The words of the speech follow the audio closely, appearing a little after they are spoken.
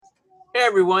Hey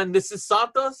everyone, this is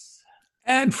Santos.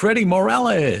 And Freddie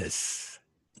Morales.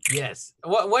 Yes.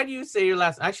 Why do you say your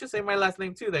last? I should say my last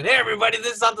name too. Then, hey everybody,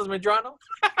 this is Santos Medrano.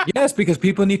 Yes, because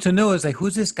people need to know. It's like,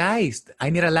 who's this guy? I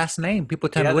need a last name. People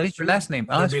tell me, Yeah, what that's is your true. last name?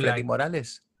 Oh, They'll it's be Freddie like,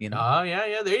 Morales, oh yeah,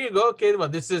 yeah. There you go. Okay, well,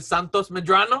 this is Santos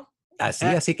Medrano. Así,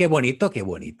 así, qué bonito, qué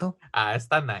bonito.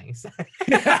 Está nice.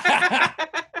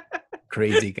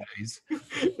 Crazy guys.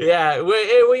 Yeah.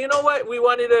 Well, you know what? We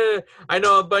wanted to. I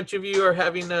know a bunch of you are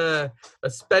having a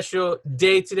special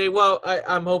day today. Well,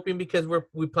 I'm hoping because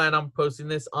we plan on posting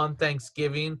this on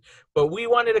Thanksgiving, but we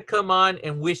wanted to come on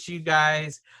and wish you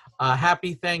guys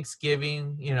happy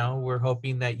Thanksgiving. We're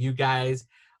hoping that you guys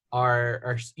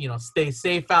are stay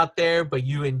safe out there, but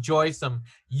you enjoy some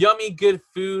yummy good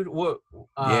food. What?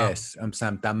 Yes,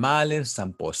 some tamales,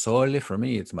 some pozole. For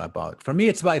me, it's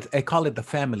about, I call it the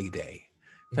family day.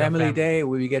 The Family family. day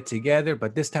where we get together,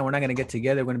 but this time we're not going to get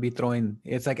together. We're going to be throwing,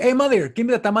 it's like, hey, mother, give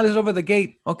me the tamales over the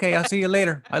gate. Okay, I'll see you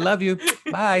later. I love you.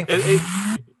 Bye.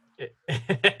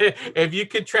 If you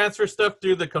could transfer stuff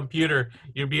through the computer,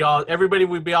 everybody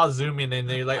would be all zooming and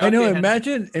they're like, I know. okay,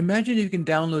 Imagine if you can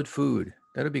download food.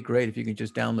 That'd be great if you can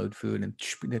just download food and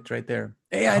it's right there.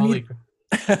 Hey, I holy need.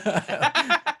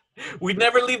 crap. We'd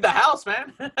never leave the house,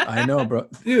 man. I know, bro.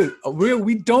 Dude,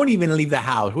 we don't even leave the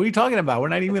house. What are you talking about? We're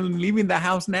not even leaving the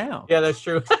house now. Yeah, that's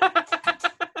true.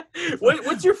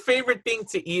 What's your favorite thing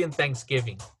to eat in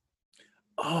Thanksgiving?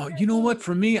 Oh, you know what?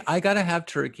 For me, I gotta have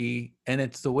turkey, and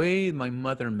it's the way my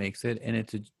mother makes it, and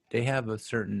they have a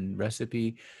certain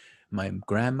recipe. My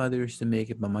grandmother used to make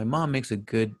it, but my mom makes a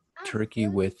good turkey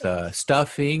with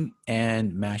stuffing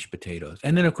and mashed potatoes,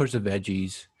 and then of course the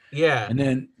veggies. Yeah. And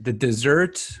then the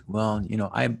dessert, well,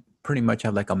 I pretty much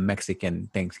have like a Mexican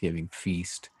Thanksgiving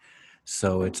feast.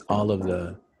 So it's all of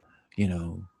the, you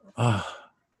know, oh,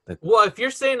 the, Well, if you're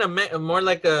saying more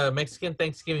like a Mexican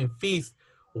Thanksgiving feast,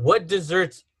 what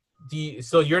desserts do you?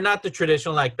 So you're not the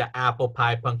traditional like the apple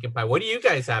pie, pumpkin pie. What do you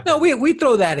guys have no, then? we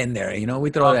throw that in there, we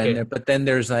throw that in Okay. there. But then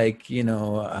there's like,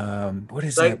 what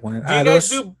is that Like, one? do you guys Those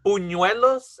do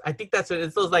buñuelos? I think that's it.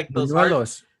 It's those like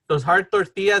buñuelos. those hard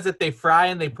tortillas that they fry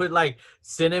and they put like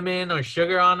cinnamon or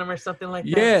sugar on them or something like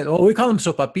that. Yeah, well, we call them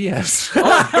sopapillas.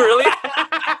 Oh, really?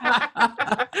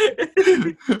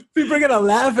 People are gonna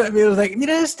laugh at me. I was like,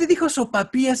 mira, este dijo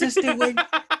sopapillas, este güey.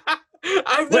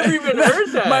 I've never even heard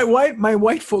that. My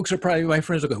white folks are probably my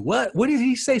friends. Will go, what? What did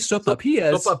he say?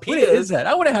 Sopapillas? What is Sopapillas. that?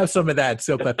 I want to have some of that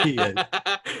sopapillas.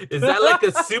 Is that like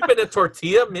a soup and a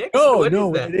tortilla mix? Oh What is no,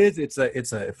 what that? it is?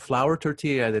 It's a flour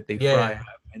tortilla that they fry Yeah.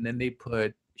 up, and then they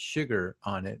put sugar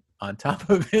on it on top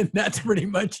of it. That's pretty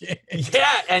much it.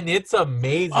 Yeah, and it's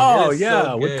amazing. It Oh is so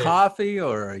yeah, with good. coffee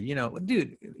or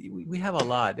dude, we have a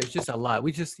lot. There's just a lot.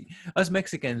 We just us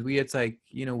Mexicans, it's like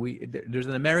there's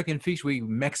an American feast. We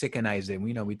Mexicanize it.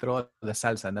 We throw out the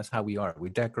salsa, and that's how we are. We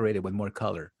decorate it with more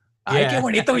color. Ay, qué Yeah.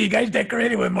 bonito! You guys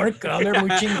decorate it with more color. Muy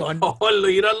chingón. Oh,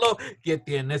 míralo, que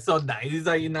tiene so nice. He's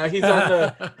like, he's on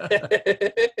the.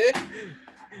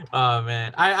 Oh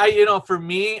man, for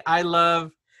me,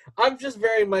 I'm just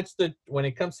very much when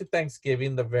it comes to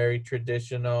Thanksgiving, the very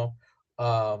traditional.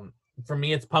 For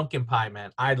me, it's pumpkin pie,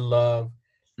 man. I love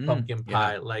pumpkin Yeah.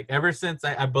 pie. Like ever since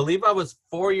I believe I was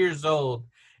 4 years old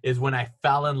is when I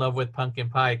fell in love with pumpkin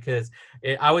pie because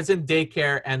I was in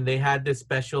daycare and they had this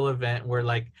special event where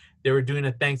like they were doing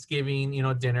a Thanksgiving,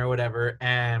 dinner or whatever.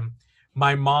 And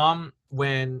my mom,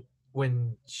 when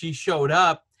she showed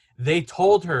up, they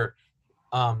told her,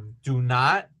 do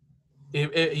not,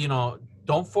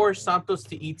 don't force Santos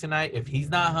to eat tonight. If he's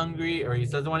not hungry or he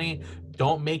doesn't want to eat,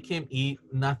 don't make him eat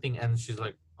nothing. And she's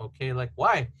like, okay, like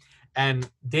why? And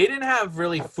they didn't have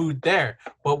really food there,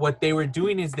 but what they were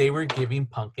doing is they were giving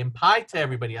pumpkin pie to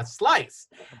everybody, a slice.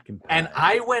 Pumpkin pie. And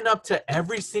I went up to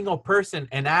every single person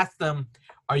and asked them,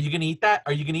 are you going to eat that?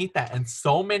 Are you going to eat that? And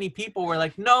so many people were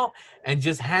like, no, and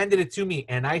just handed it to me.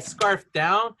 And I scarfed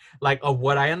down, like, of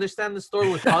what I understand the story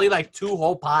was probably like 2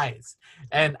 whole pies.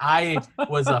 And I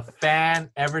was a fan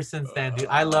ever since then, dude.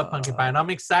 I love pumpkin pie. And I'm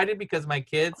excited because my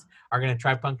kids are going to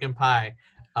try pumpkin pie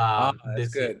That's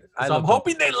this year. good. So I'm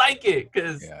hoping they like it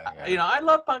because, Yeah. I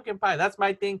love pumpkin pie. That's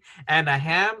my thing. And a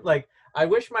ham, like, I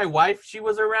wish my wife, she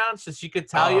was around so she could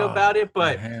tell you about it.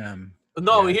 But ham.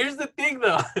 no, Yes. here's the thing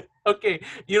though. Okay,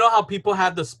 you know how people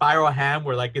have the spiral ham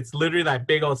where like it's literally that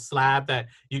big old slab that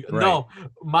you Right. no,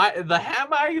 the ham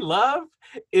I love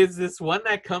is this one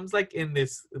that comes like in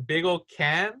this big old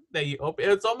can that you open.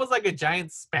 It's almost like a giant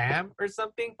spam or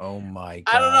something. Oh my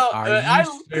God. I don't know. Are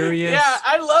you serious? Yeah,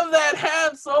 I love that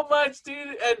ham so much,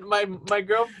 dude. And my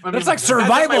girl. That's like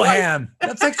survival ham.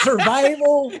 That's like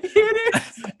survival It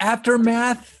is.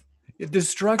 aftermath.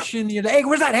 destruction. You're like, hey,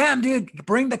 where's that ham, dude?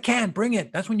 Bring the can. Bring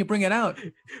it. That's when you bring it out.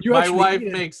 My wife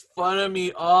makes fun of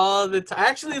me all the time.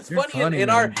 Actually, it's funny in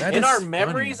our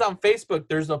memories on Facebook.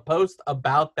 There's a post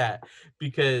about that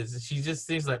because she just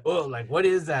thinks like, oh, like what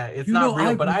is that? It's not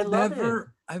real, but I love it.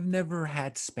 I've never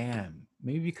had Spam.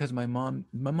 Maybe because my mom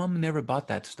never bought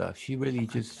that stuff. She really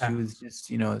just she was just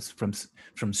it's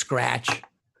from scratch.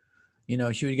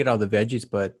 She would get all the veggies,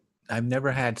 but I've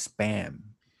never had Spam.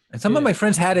 And some of my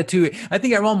friends had it too. I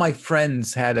think all my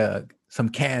friends had some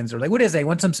cans or like, what is that?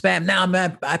 Want some Spam? Now,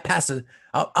 man, I pass it.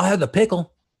 I'll have the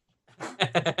pickle.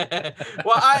 Well,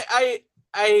 I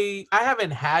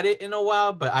haven't had it in a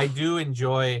while, but I do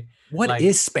enjoy. What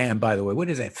is Spam, by the way? What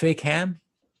is that? Fake ham?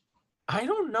 I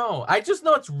don't know. I just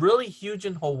know it's really huge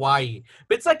in Hawaii.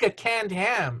 But it's like a canned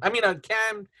ham. I mean,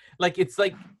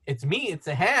 it's meat. It's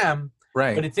a ham.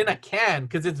 Right. But it's in a can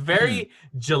because it's very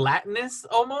gelatinous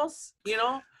almost,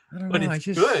 I don't but know. it's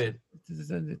good.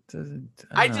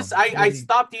 I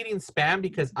stopped eating Spam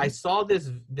because I saw this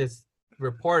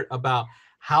report about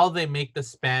how they make the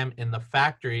Spam in the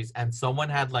factories, and someone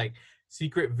had like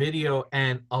secret video,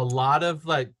 and a lot of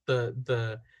like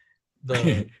the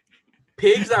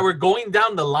pigs that were going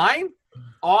down the line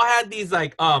all had these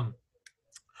like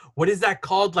what is that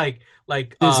called, like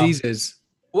diseases.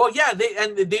 Well, yeah,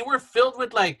 they were filled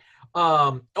with like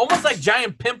almost like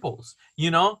giant pimples,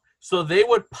 so they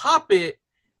would pop it,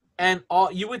 and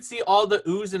you would see all the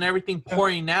ooze and everything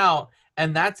pouring out,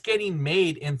 and that's getting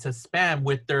made into Spam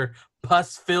with their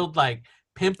pus-filled like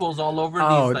pimples all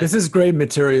over. This is great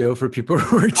material for people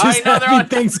who are just having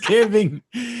Thanksgiving.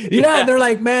 Yeah, they're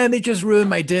like, man, they just ruined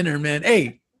my dinner, man.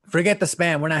 Hey, forget the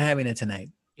Spam. We're not having it tonight.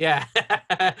 Yeah.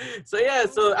 So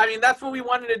I mean, that's what we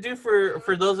wanted to do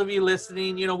for those of you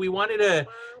listening. We wanted to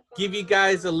give you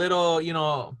guys a little,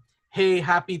 hey,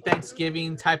 happy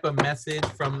Thanksgiving type of message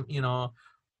from,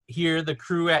 here, the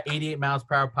crew at 88 Miles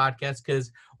Per Hour Podcast,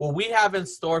 because what we have in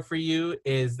store for you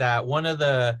is that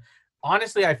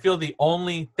honestly, I feel the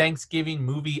only Thanksgiving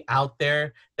movie out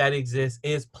there that exists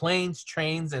is Planes,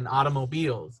 Trains, and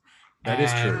Automobiles. That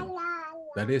is true.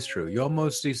 That is true. You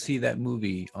almost see that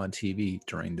movie on TV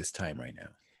during this time right now.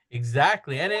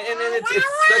 Exactly. And it's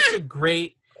such a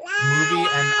great movie.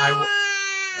 And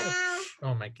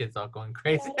oh, my kid's all going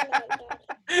crazy.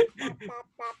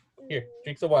 Here,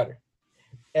 drink some water.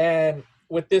 And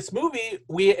with this movie,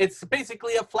 it's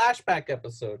basically a flashback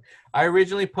episode. I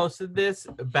originally posted this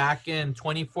back in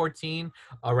 2014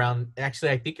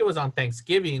 I think it was on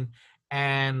Thanksgiving,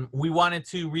 and we wanted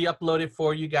to re-upload it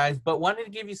for you guys, but wanted to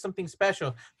give you something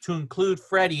special to include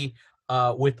Freddie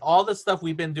with all the stuff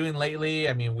we've been doing lately.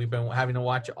 I mean, we've been having to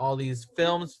watch all these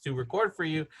films to record for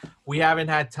you. We haven't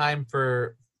had time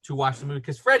to watch the movie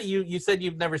because Freddie, you said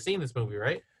you've never seen this movie,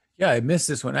 right? Yeah, I missed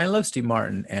this one. I love Steve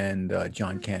Martin and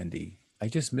John Candy. I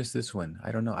just missed this one.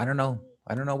 I don't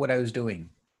know what I was doing,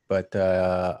 but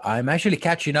I'm actually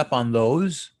catching up on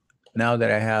those now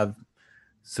that I have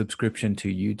subscription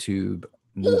to YouTube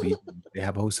Movie. They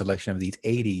have a whole selection of these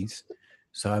 80s,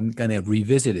 so I'm gonna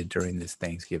revisit it during this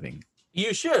Thanksgiving.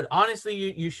 You should. Honestly,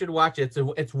 you should watch it.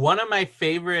 It's one of my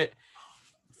favorite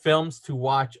films to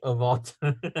watch of all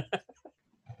time.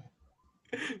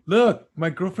 Look, my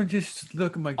girlfriend just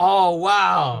look at my. Oh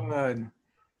wow, God.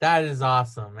 That is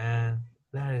awesome, man.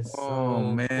 That is so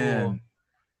man. Cool.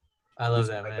 I love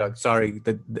that, man. God. Sorry,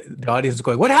 the audience is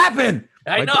going, what happened?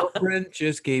 My girlfriend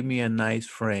just gave me a nice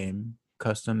frame,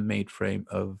 custom-made frame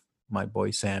of my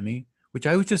boy Sammy, which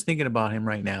I was just thinking about him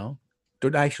right now,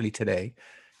 actually today.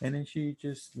 And then she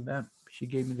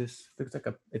gave me this. Looks like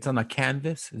it's on a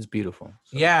canvas. It's beautiful.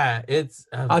 So. Yeah, it's.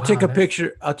 I'll take a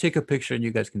picture. I'll take a picture, and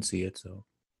you guys can see it. So.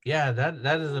 Yeah,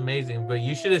 that is amazing. But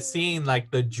you should have seen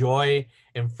like the joy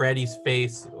in Freddie's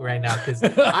face right now, because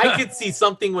I could see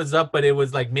something was up, but it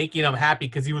was like making him happy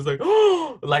because he was like,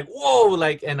 oh, like whoa,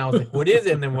 like, and I was like, what is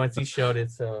it? And then once he showed it,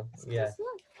 so yeah.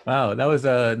 Wow, that was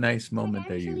a nice moment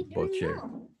that you both shared.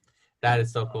 That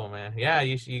is so cool, man. Yeah,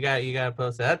 you got to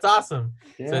post it. That's awesome.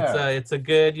 Yeah. So it's a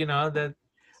good, that.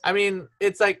 I mean,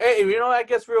 it's like, hey, I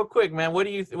guess real quick, man. What are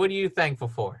you thankful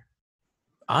for?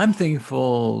 I'm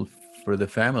thankful for the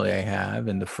family I have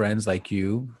and the friends like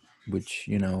you, which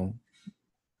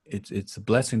it's a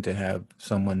blessing to have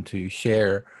someone to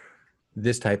share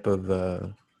this type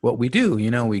of what we do.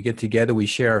 We get together, we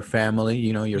share our family.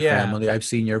 Your family. I've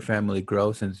seen your family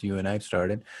grow since you and I've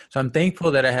started. So I'm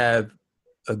thankful that I have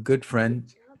a good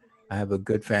friend, I have a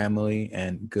good family,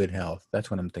 and good health.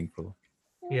 That's what I'm thankful.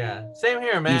 Yeah, same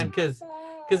here, man. Because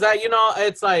I,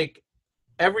 it's like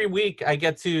every week I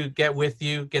get to get with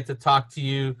you, get to talk to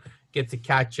you. get to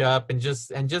catch up and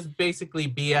just basically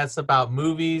BS about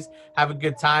movies, have a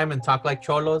good time, and talk like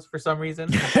cholos for some reason.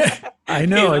 I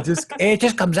know, it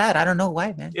just comes out. I don't know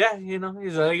why, man. Yeah,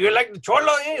 he's like, you like the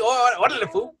cholo, eh?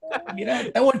 Órale, fool. Mira,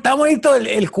 está bonito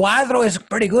el cuadro. It's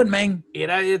pretty good, man.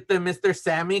 Mira, Mr.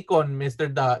 Sammy con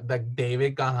Mr.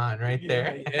 David Gahan right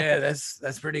there. Yeah,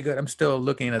 that's pretty good. I'm still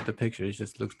looking at the picture. It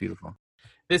just looks beautiful.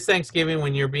 This Thanksgiving,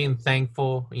 when you're being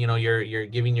thankful, you're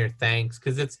giving your thanks,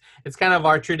 because it's kind of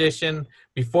our tradition.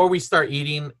 Before we start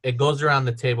eating, it goes around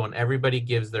the table and everybody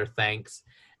gives their thanks.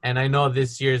 And I know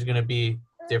this year is going to be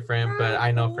different, but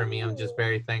I know for me, I'm just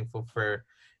very thankful for,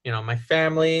 my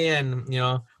family and,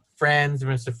 friends,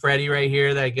 Mr. Freddie right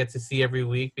here that I get to see every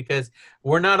week, because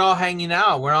we're not all hanging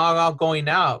out. We're not all going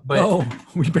out. But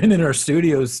we've been in our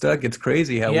studios stuck. It's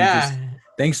crazy how we just,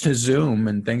 thanks to Zoom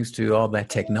and thanks to all that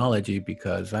technology,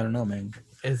 because I don't know, man.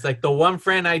 It's like the one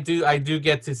friend I do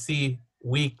get to see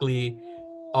weekly,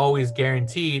 always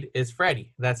guaranteed, is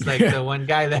Freddie. That's like the one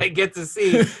guy that I get to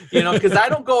see, because I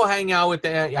don't go hang out with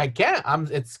I can't.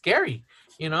 It's scary,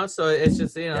 so it's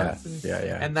just,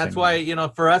 Yeah. And that's why,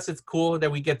 for us, it's cool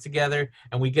that we get together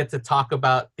and we get to talk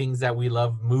about things that we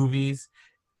love, movies.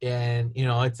 And,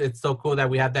 it's so cool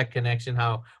that we have that connection,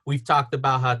 how we've talked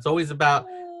about how it's always about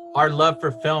our love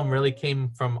for film really came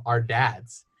from our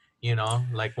dads,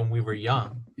 like when we were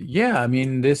young. Yeah, I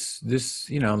mean, this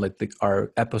like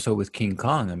our episode with King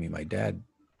Kong. I mean, my dad,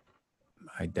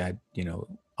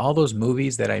 all those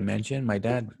movies that I mentioned, my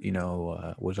dad,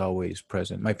 was always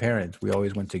present. My parents, we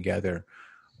always went together,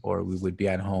 or we would be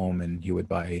at home and he would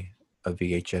buy a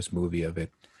VHS movie of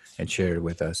it and share it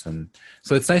with us. And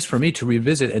so it's nice for me to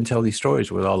revisit and tell these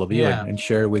stories with all of you and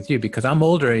share it with you, because I'm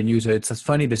older and it's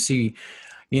funny to see,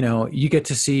 you get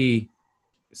to see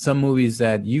some movies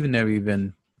that you've never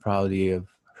even probably have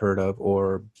heard of,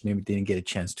 or maybe didn't get a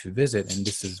chance to visit. And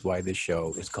this is why this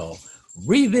show is called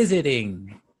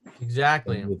Revisiting.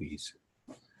 Exactly. Movies.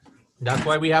 That's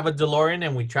why we have a DeLorean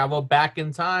and we travel back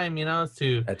in time,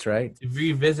 That's right. to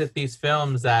revisit these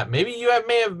films that maybe you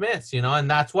may have missed, and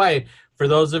that's why for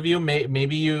those of you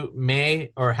maybe you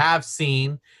may or have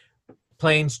seen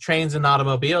Planes, Trains, and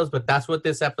Automobiles, but that's what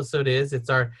this episode is. It's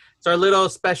our little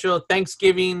special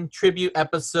Thanksgiving tribute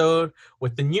episode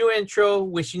with the new intro,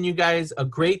 wishing you guys a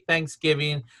great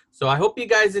Thanksgiving. So I hope you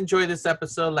guys enjoy this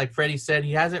episode. Like Freddie said,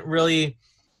 he hasn't really,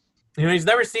 he's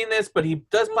never seen this, but he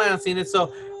does plan on seeing it.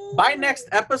 So by next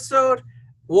episode,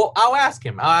 I'll ask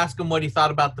him what he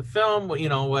thought about the film, what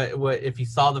if he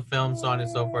saw the film, so on and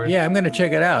so forth. Yeah, I'm going to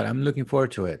check it out. I'm looking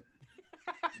forward to it.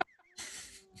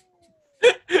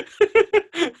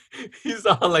 He's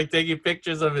all like taking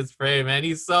pictures of his frame, man.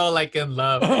 He's so like in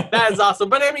love. That is awesome.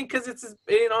 But I mean, because it's his,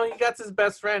 he got his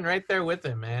best friend right there with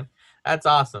him, man. That's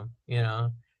awesome.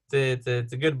 It's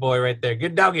a good boy right there.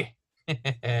 Good doggy.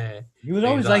 He was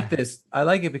always like this. I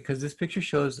like it because this picture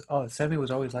shows. Oh, Sammy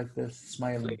was always like this,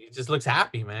 smiling. He just looks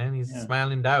happy, man. He's a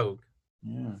smiling dog.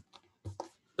 Yeah.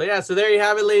 So there you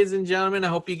have it, ladies and gentlemen. I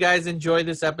hope you guys enjoyed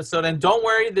this episode. And don't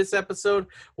worry, this episode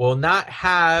will not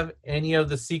have any of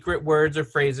the secret words or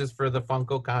phrases for the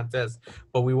Funko contest.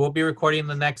 But we will be recording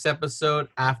the next episode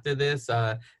after this.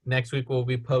 Next week we'll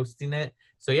be posting it.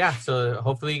 So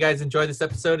hopefully you guys enjoy this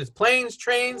episode. It's Planes,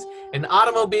 Trains, and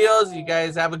Automobiles. You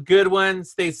guys have a good one.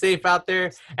 Stay safe out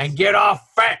there and get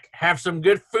off fat. Have some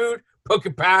good food.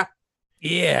 Poke pie.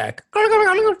 Yeah.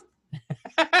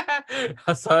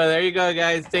 So there you go,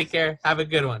 guys. Take care. Have a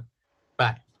good one.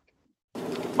 Bye.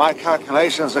 My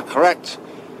calculations are correct.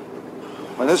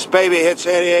 When this baby hits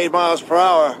 88 miles per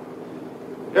hour,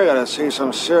 you're gonna see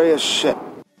some serious shit.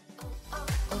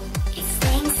 It's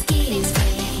Thanksgiving.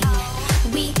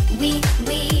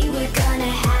 We're gonna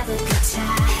have a good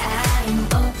time.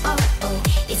 Oh.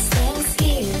 It's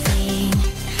Thanksgiving.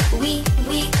 We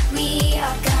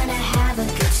are gonna have a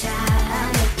good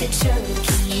time. With the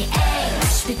turkey,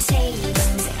 mashed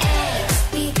potatoes,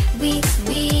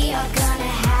 we are gonna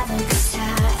have a good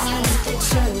time. With the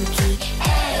turkey,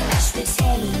 mashed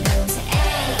potatoes,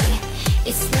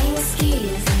 it's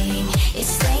Thanksgiving.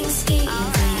 It's Thanksgiving.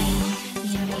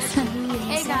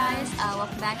 Hey guys,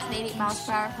 welcome back to the 88 Miles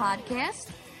Per Hour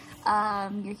podcast.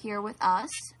 You're here with us.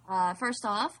 First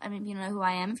off, I mean, if you don't know who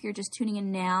I am, if you're just tuning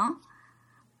in now,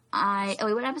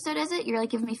 what episode is it? You're like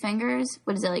giving me fingers.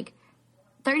 What is it, like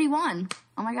 31?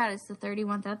 Oh my god, it's the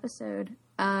 31th episode.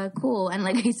 Cool. And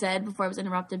like I said before, I was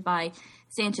interrupted by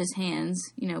Sanchez's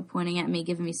hands, pointing at me,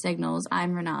 giving me signals.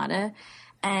 I'm Renata,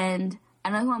 and I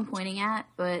don't know who I'm pointing at,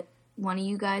 but one of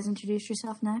you guys introduce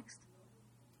yourself next.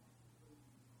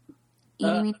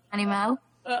 Eeny, meeny, mo.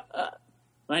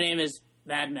 My name is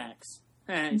Mad Max.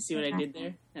 See what I did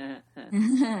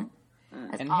there?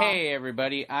 That's And all. hey,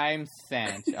 everybody, I'm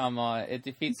Sant. It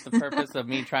defeats the purpose of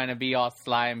me trying to be all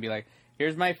sly and be like,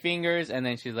 here's my fingers. And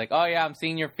then she's like, oh, yeah, I'm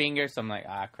seeing your fingers. So I'm like,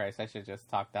 Christ, I should just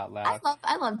talked out loud.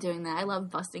 I love doing that. I love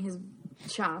busting his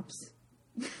chops.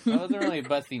 It wasn't really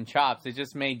busting chops. It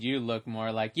just made you look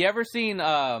more like... You ever seen...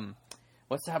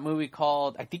 what's that movie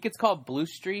called? I think it's called Blue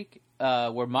Streak,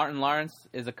 where Martin Lawrence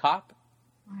is a cop.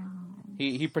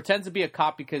 He pretends to be a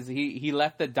cop because he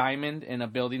left a diamond in a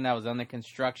building that was under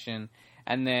construction,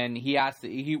 and then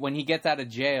when he gets out of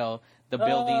jail, the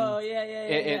building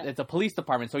it's a police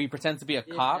department, so he pretends to be a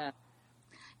cop.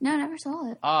 No, I never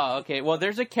saw it. Oh, okay. Well,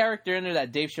 there's a character in there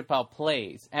that Dave Chappelle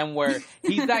plays, and where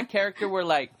he's that character where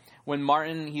like when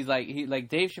Martin, he's like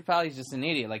Dave Chappelle, he's just an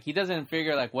idiot. Like he doesn't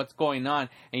figure like what's going on,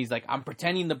 and he's like, I'm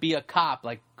pretending to be a cop.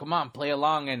 Like, come on, play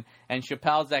along. And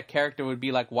Chappelle's that character would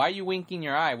be like, why are you winking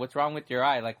your eye? What's wrong with your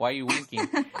eye? Like, why are you winking?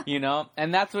 You know?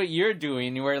 And that's what you're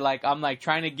doing. Where like I'm like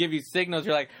trying to give you signals.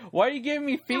 You're like, why are you giving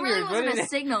me It fingers? really What wasn't a is it?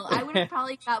 signal. I would have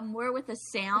probably got more with the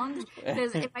sound,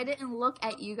 because if I didn't look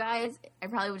at you guys, I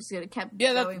probably would just kept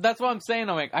Yeah, going. that's what I'm saying.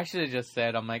 I'm like, I should have just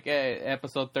said, I'm like,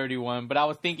 episode 31. But I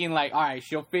was thinking like, all right,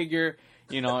 she'll figure,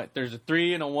 you know, there's a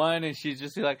 3 and a 1, and she's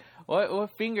just like,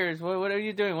 what fingers? What are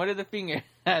you doing? What are the fingers?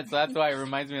 So that's why it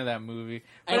reminds me of that movie.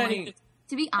 But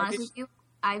To be honest with you,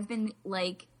 I've been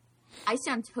like, I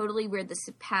sound totally weird this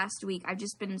past week. I've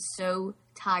just been so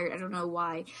tired. I don't know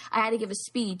why. I had to give a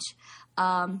speech.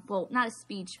 Well, not a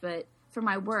speech, but for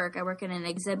my work, I work in an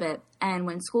exhibit. And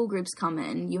when school groups come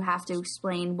in, you have to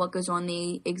explain what goes on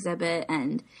the exhibit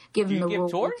and give do them you the give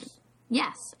rules. tours?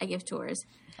 Yes, I give tours.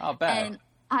 Oh, bad. And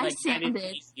I Like at a sounded,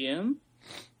 museum?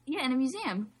 yeah, in a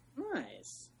museum.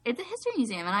 Nice. It's a history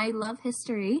museum, and I love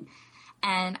history.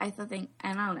 And I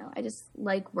don't know, I just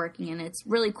like working in it. It's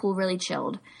really cool, really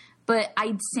chilled. But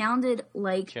I sounded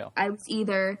like Chill. I was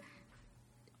either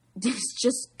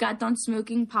just got done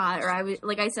smoking pot, or I was,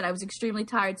 like I said, I was extremely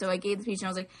tired. So I gave the speech, and I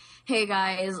was like, "Hey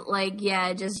guys, like,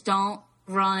 yeah, just don't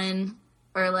run,"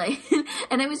 or like,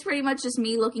 and it was pretty much just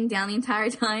me looking down the entire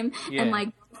time. Yeah. And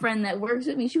my friend that works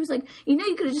with me, she was like, "You know,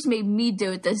 you could have just made me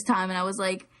do it this time." And I was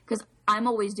like, because I'm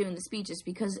always doing the speeches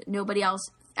because nobody else,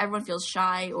 everyone feels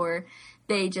shy or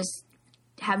they just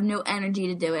have no energy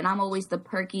to do it. And I'm always the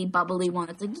perky, bubbly one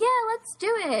that's like, yeah, let's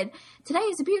do it. Today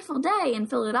is a beautiful day in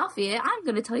Philadelphia. I'm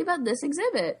going to tell you about this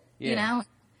exhibit, you Yeah. know?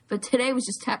 But today was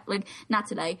just, not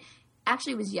today.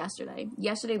 Actually, it was yesterday.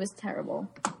 Yesterday was terrible.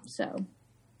 So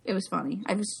it was funny.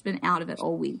 I've just been out of it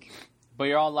all week. But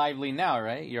you're all lively now,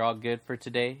 right? You're all good for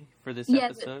today, for this Yeah,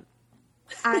 episode?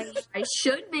 I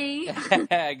should be.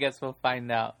 I guess we'll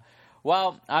find out.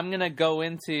 Well, I'm going to go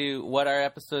into what our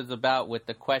episode's about with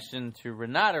the question to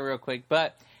Renata real quick.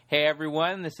 But, hey,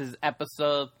 everyone, this is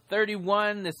episode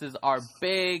 31. This is our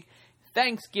big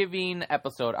Thanksgiving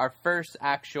episode, our first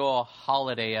actual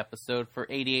holiday episode for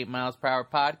 88 Miles Per Hour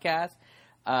podcast.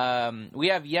 We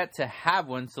have yet to have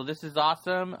one, so this is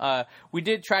awesome. We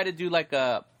did try to do like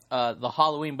the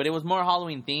Halloween, but it was more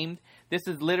Halloween themed. This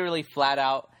is literally flat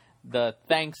out the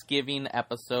Thanksgiving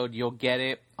episode. You'll get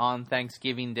it on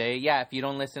Thanksgiving Day. Yeah, if you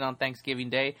don't listen on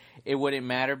Thanksgiving Day, it wouldn't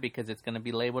matter because it's going to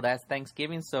be labeled as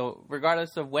Thanksgiving. So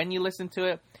regardless of when you listen to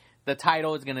it, the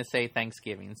title is going to say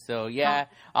Thanksgiving. So yeah,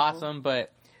 awesome.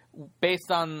 But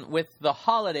based on with the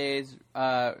holidays,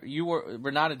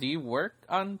 Renata, do you work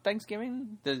on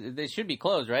Thanksgiving? They should be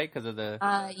closed, right? Because of the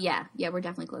Yeah, we're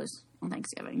definitely closed on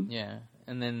Thanksgiving. yeah.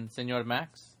 And then Senor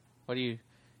Max,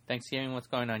 Thanksgiving? What's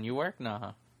going on? You work? No,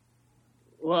 huh?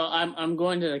 Well, I'm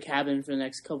going to the cabin for the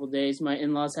next couple of days. My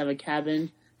in-laws have a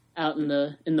cabin out in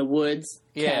the woods.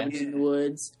 Yeah. Cabin in the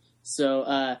woods.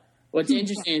 So what's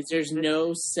interesting is there's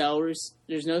no cell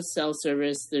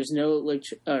service. There's no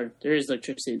there is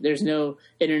electricity. There's no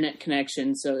internet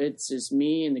connection. So it's just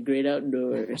me and the great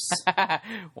outdoors.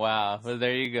 Wow. Well,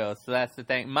 there you go. So that's the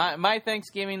thing. My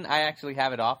Thanksgiving, I actually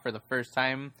have it off for the first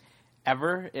time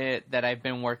ever that I've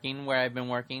been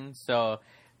working. So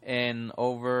in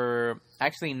over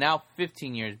actually now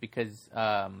 15 years because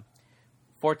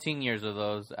 14 years of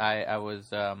those I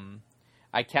was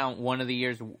I count one of the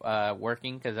years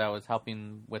working because I was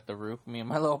helping with the roof, me and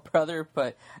my little brother,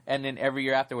 and then every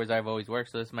year afterwards I've always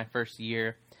worked. So this is my first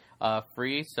year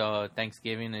free. So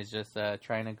Thanksgiving is just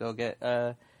trying to go get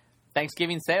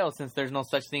Thanksgiving sales since there's no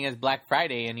such thing as Black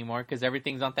Friday anymore because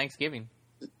everything's on Thanksgiving.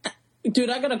 Dude,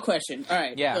 I got a question. All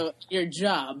right. Yeah. So your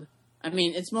job, I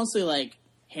mean, it's mostly like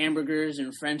hamburgers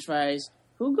and French fries.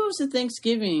 Who goes to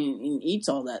Thanksgiving and eats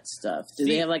all that stuff? Do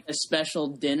they have like a special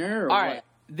dinner or All what? right.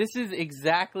 this is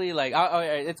exactly like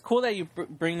it's cool that you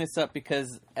bring this up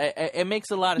because it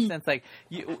makes a lot of sense. Like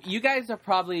you guys are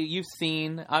probably you've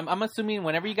seen. I'm assuming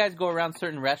whenever you guys go around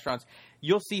certain restaurants,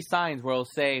 you'll see signs where it'll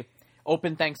say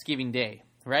 "Open Thanksgiving Day,"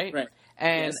 right? Right.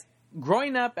 And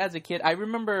growing up as a kid, I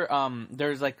remember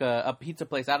there's like a pizza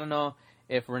place. I don't know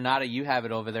if Renata you have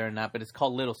it over there or not, but it's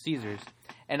called Little Caesars.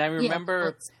 And I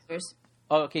remember. Yeah,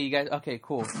 Oh, okay, you guys. Okay,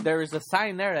 cool. There is a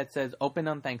sign there that says "Open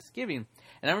on Thanksgiving,"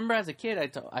 and I remember as a kid, I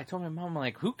told my mom, I'm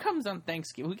like, "Who comes on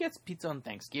Thanksgiving? Who gets pizza on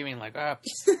Thanksgiving?" Like,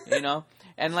 you know,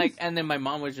 and then my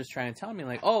mom was just trying to tell me,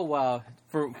 like, "Oh, well,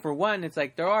 for one, it's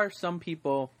like there are some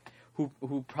people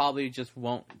who probably just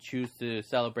won't choose to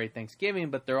celebrate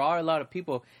Thanksgiving, but there are a lot of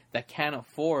people that can't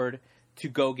afford to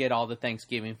go get all the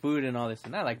Thanksgiving food and all this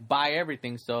and that, like buy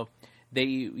everything, so they,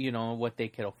 you know, what they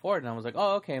could afford." And I was like,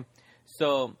 "Oh, okay."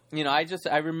 So, you know,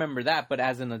 I remember that, but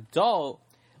as an adult,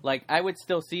 like, I would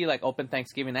still see, like, Open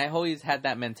Thanksgiving. I always had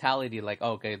that mentality, like,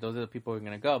 oh, okay, those are the people who are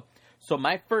going to go. So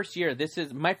my first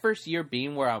year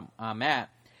being where I'm at,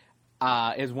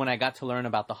 is when I got to learn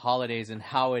about the holidays and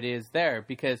how it is there,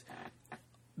 because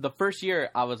the first year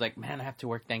I was like, man, I have to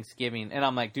work Thanksgiving, and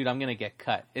I'm like, dude, I'm going to get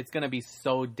cut. It's going to be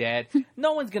so dead.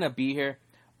 No one's going to be here.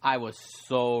 I was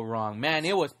so wrong, man.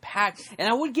 It was packed, and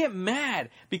I would get mad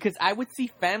because I would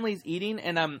see families eating,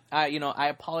 and I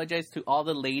apologize to all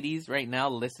the ladies right now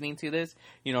listening to this.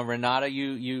 You know, Renata,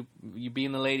 you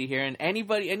being the lady here, and any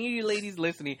of you ladies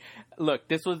listening, look,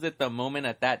 this was at the moment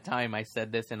at that time I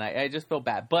said this, and I just feel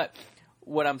bad, but.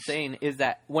 What I'm saying is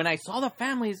that when I saw the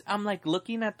families, I'm like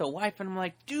looking at the wife and I'm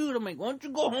like, dude, why don't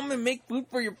you go home and make food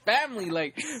for your family?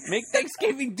 Like, make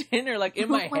Thanksgiving dinner, like in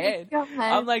my head. God.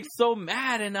 I'm like so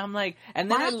mad, and I'm like, and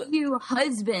then why don't you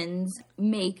husbands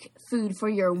make food for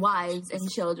your wives and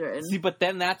children? See, but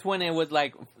then that's when it was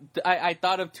like, I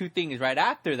thought of two things right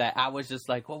after that. I was just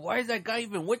like, well, why is that guy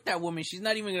even with that woman? She's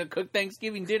not even going to cook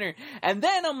Thanksgiving dinner. And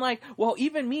then I'm like, well,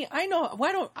 even me, I know,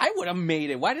 I would have made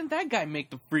it. Why didn't that guy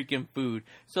make the freaking food?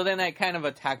 So then I kind of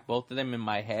attacked both of them in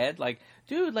my head. Like,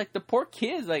 dude, like the poor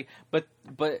kids, like, but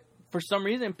for some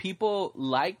reason people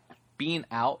like being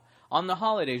out on the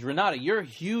holidays. Renata, you're a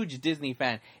huge Disney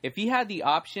fan. If you had the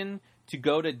option to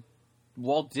go to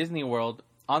Walt Disney World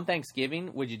on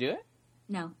Thanksgiving, would you do it?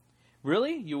 No.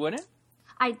 Really? You wouldn't?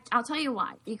 I'll tell you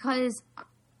why. Because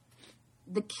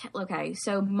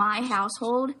so my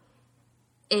household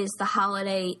is the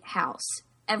holiday house.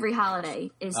 Every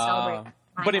holiday is celebrated.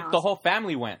 But if the whole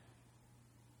family went?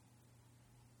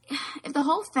 If the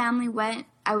whole family went,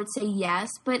 I would say yes.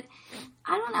 But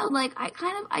I don't know. Like,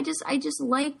 I just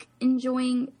like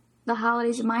enjoying the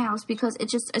holidays in my house because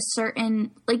it's just a certain,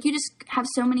 like, you just have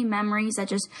so many memories that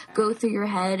just go through your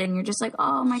head, and you're just like,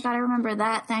 oh my God, I remember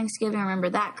that Thanksgiving, I remember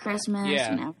that Christmas,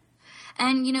 you know.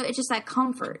 And, you know, it's just that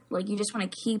comfort. Like, you just want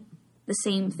to keep the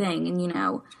same thing, and, you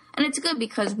know. And it's good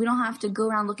because we don't have to go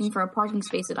around looking for a parking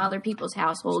space at other people's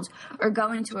households or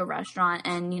going to a restaurant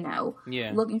and, you know,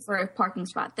 looking for a parking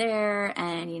spot there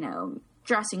and, you know,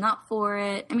 dressing up for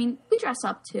it. I mean, we dress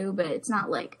up too, but it's not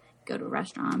like go to a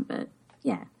restaurant, but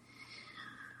yeah.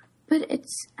 But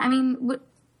it's, I mean,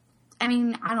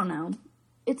 I don't know.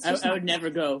 It's just I would never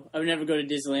go. I would never go to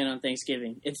Disneyland on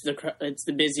Thanksgiving. It's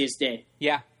the busiest day.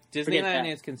 Yeah.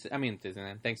 Disneyland is,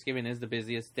 Disneyland. Thanksgiving is the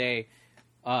busiest day.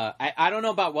 I don't know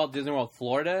about Walt Disney World,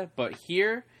 Florida, but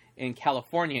here in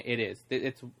California, it is.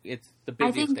 It's the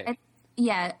busiest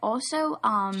day. Also,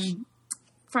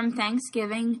 from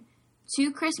Thanksgiving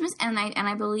to Christmas, and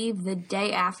I believe the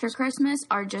day after Christmas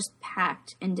are just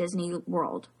packed in Disney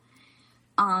World.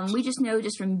 We just know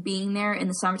just from being there in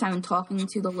the summertime and talking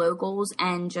to the locals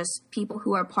and just people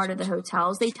who are part of the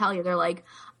hotels, they tell you, they're like,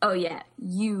 oh yeah,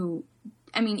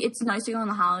 it's nice to go on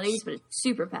the holidays, but it's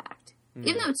super packed.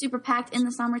 Even though it's super packed in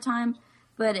the summertime,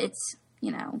 but it's,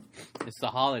 you know. It's the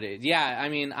holidays. Yeah, I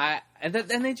mean, and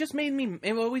it just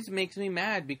it always makes me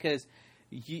mad because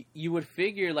you would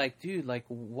figure, like, dude, like,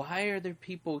 why are there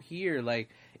people here? Like,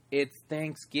 it's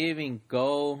Thanksgiving,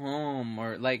 go home.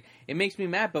 Or, like, it makes me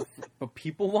mad, but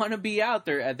people want to be out.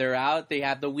 They're out, they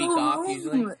have the week off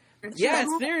usually. Yeah,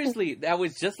 seriously, that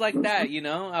was just like that, you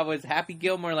know? I was Happy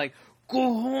Gilmore, like,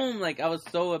 go home. Like, I was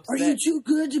so upset. Are you too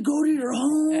good to go to your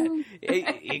home?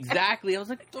 Exactly. I was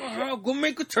like, go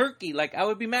make a turkey. Like, I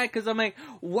would be mad because I'm like,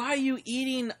 why are you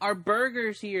eating our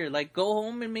burgers here? Like, go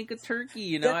home and make a turkey,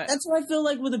 you know? That's what I feel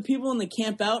like with the people in the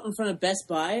camp out in front of Best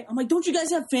Buy. I'm like, don't you guys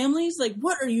have families? Like,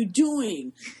 what are you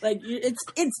doing? Like,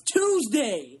 it's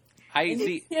Tuesday.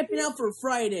 You're camping out for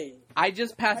Friday. I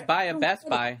just passed by a Best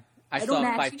Buy. I saw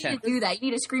Max, 5 you cents. need to do that.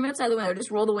 You need to scream outside the window,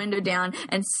 just roll the window down,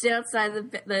 and sit outside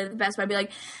the Best Buy and be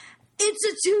like, it's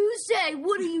a Tuesday.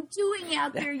 What are you doing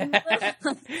out there? You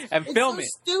And It's film so it.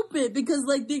 stupid because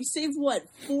like they saved what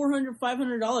 $400,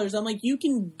 $500. I'm like, you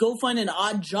can go find an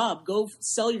odd job, go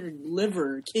sell your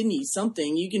liver, kidney,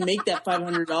 something. You can make that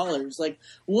 $500. Like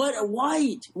what?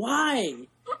 Why?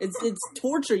 It's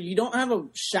torture. You don't have a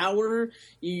shower.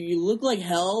 You look like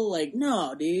hell. Like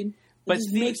no, dude. But It just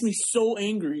see- makes me so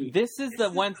angry. This is the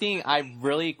one thing I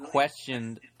really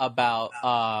questioned about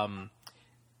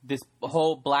this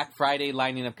whole Black Friday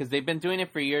lining up, because they've been doing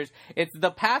it for years. It's the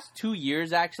past 2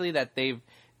 years actually that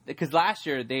because last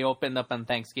year they opened up on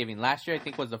Thanksgiving. Last year I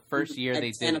think was the first year At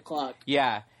they 10 did. o'clock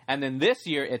Yeah, and then this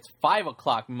year it's 5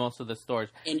 o'clock most of the stores.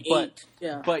 and But 8.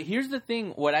 Yeah. But here's the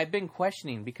thing: what I've been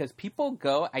questioning, because people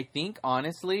go, I think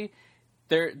honestly,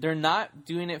 they're not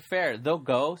doing it fair. They'll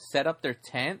go set up their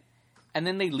tent, and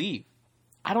then they leave.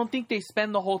 I don't think they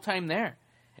spend the whole time there.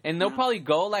 And they'll probably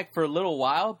go like for a little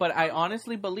while, but I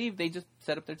honestly believe they just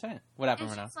set up their tent. What happened,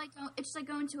 It's Renato? just like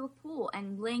going to a pool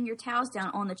and laying your towels down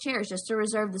on the chairs just to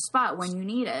reserve the spot when you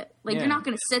need it. Like, Yeah. you're not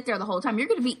going to sit there the whole time. You're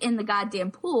going to be in the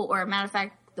goddamn pool, or a matter of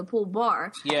fact, the pool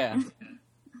bar. Yeah. Oh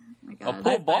my God.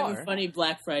 pool I bar. have a funny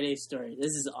Black Friday story.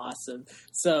 This is awesome.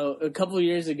 So a couple of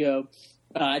years ago,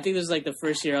 I think this was like the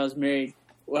first year I was married.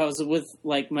 I was with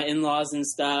like my in-laws and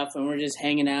stuff, and we're just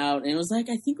hanging out. And it was like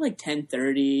I think like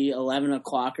 10:30, 11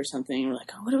 o'clock or something. And we're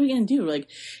like, oh, what are we gonna do? We're like,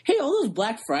 hey, all those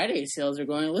Black Friday sales are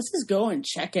going. Let's just go and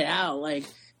check it out. Like,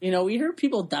 you know, we heard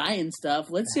people die and stuff.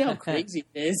 Let's see how crazy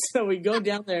it is. So we go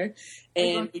down there,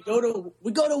 and we go to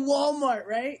Walmart,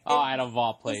 right? Oh, out of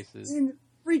all places. It's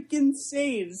freaking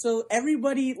insane. So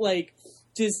everybody like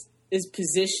just is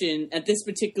positioned at this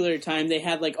particular time. They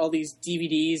had like all these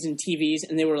DVDs and TVs,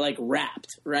 and they were like wrapped,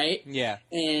 right? Yeah.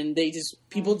 And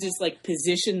people just like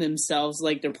position themselves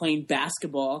like they're playing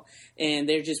basketball, and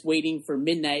they're just waiting for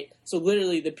midnight. So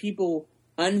literally, the people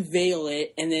unveil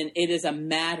it, and then it is a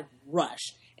mad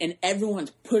rush. And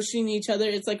everyone's pushing each other.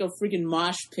 It's like a freaking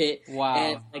mosh pit Wow.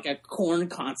 at like a corn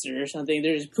concert or something.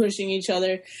 They're just pushing each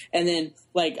other. And then,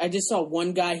 like, I just saw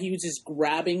one guy, he was just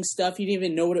grabbing stuff. He didn't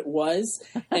even know what it was.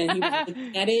 And he was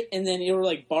looking at it. And then it were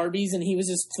like Barbies, and he was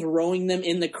just throwing them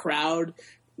in the crowd,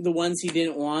 the ones he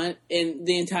didn't want. And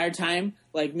the entire time,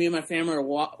 like, me and my family are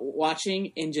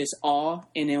watching in just awe.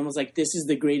 And it was like, this is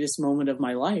the greatest moment of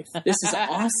my life. This is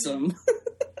awesome.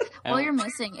 All you're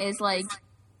missing is like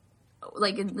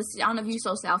this, I don't know if you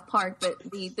saw South Park, but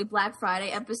the Black Friday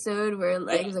episode where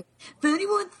like it's like, if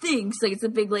anyone thinks, like, it's a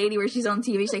big lady where she's on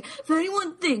TV, she's like, if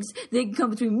anyone thinks they can come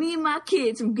between me and my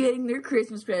kids from getting their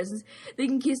Christmas presents, they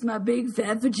can kiss my big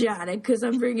fat vagina because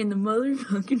I'm bringing the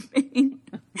motherfucking pain.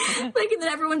 Like, and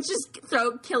then everyone's just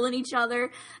killing each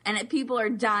other, and people are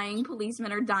dying,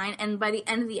 policemen are dying, and by the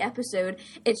end of the episode,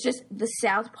 it's just the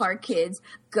South Park kids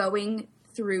going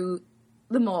through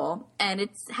the mall, and it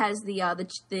has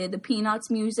the Peanuts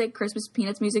music, Christmas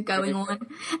Peanuts music going on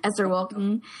as they're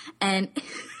walking, and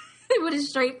with a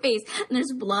straight face, and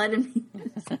there's blood and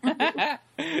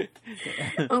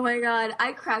oh my God,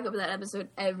 I crack up at that episode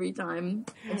every time.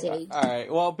 All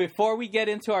right. Well, before we get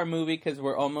into our movie, because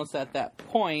we're almost at that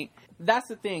point, that's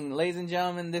the thing, ladies and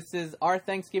gentlemen. This is our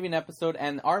Thanksgiving episode,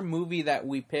 and our movie that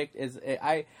we picked is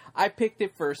I picked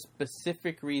it for a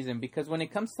specific reason, because when it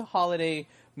comes to holiday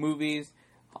movies,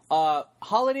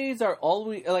 holidays are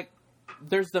always like,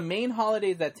 there's the main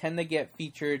holidays that tend to get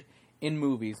featured in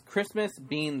movies. Christmas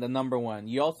being the number one.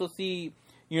 You also see,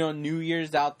 New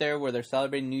Year's out there where they're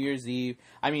celebrating New Year's Eve.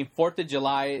 I mean, 4th of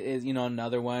July is,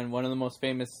 another one. One of the most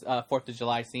famous 4th of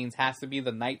July scenes has to be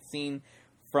the night scene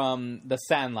from The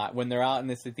Sandlot, when they're out in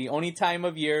this. It's the only time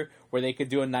of year where they could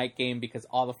do a night game because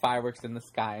all the fireworks in the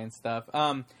sky and stuff.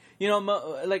 Like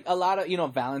a lot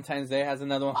of, Valentine's Day has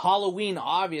another one. Halloween,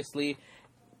 obviously.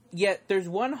 Yet there's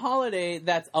one holiday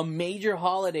that's a major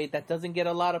holiday that doesn't get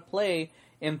a lot of play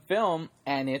in film,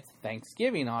 and it's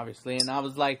Thanksgiving, obviously. And I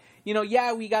was like, we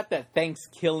got the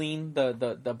Thanksgiving,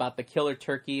 the about the killer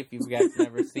turkey, if you guys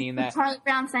never seen that. Charlie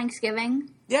Brown Thanksgiving.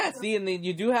 Yeah, see, and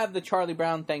you do have the Charlie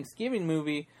Brown Thanksgiving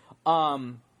movie.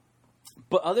 But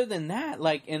other than that,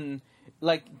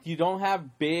 you don't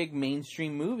have big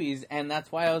mainstream movies, and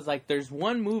that's why I was like, there's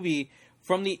one movie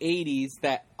from the 80s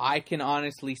that I can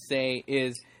honestly say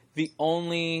is the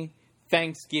only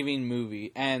Thanksgiving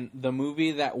movie. And the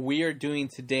movie that we are doing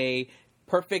today,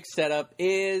 perfect setup,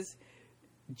 is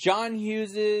John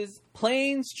Hughes's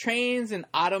Planes, Trains, and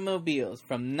Automobiles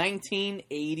from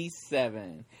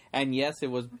 1987. And yes, it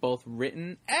was both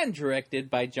written and directed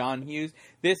by John Hughes.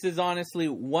 This is honestly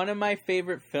one of my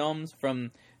favorite films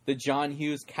from the John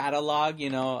Hughes catalog.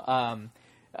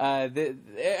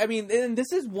 I mean, and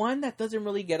this is one that doesn't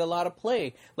really get a lot of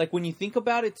play. Like, when you think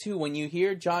about it, too, when you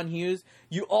hear John Hughes,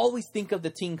 you always think of the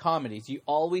teen comedies.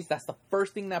 That's the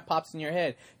first thing that pops in your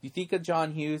head. You think of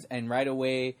John Hughes, and right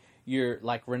away, you're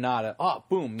like Renata. Oh,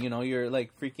 boom, you're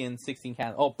like freaking 16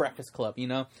 Candles. Oh, Breakfast Club,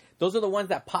 Those are the ones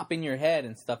that pop in your head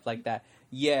and stuff like that.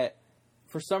 Yet,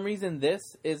 for some reason, this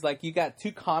is like, you got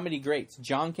two comedy greats,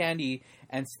 John Candy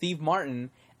and Steve Martin.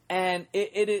 And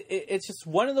it's just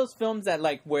one of those films that,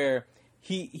 like, where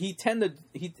he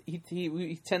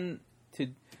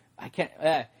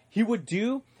would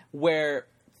do where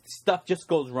stuff just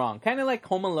goes wrong, kind of like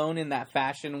Home Alone in that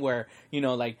fashion, where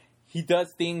like he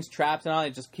does things, traps and all,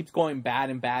 it just keeps going bad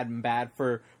and bad and bad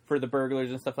for the burglars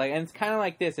and stuff like that. And it's kind of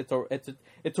like this.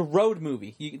 It's a road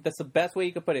movie. That's the best way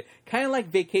you could put it. Kind of like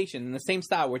Vacation, in the same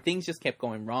style, where things just kept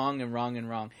going wrong and wrong and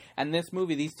wrong. And this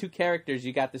movie, these two characters,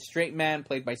 you got the straight man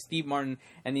played by Steve Martin,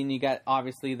 and then you got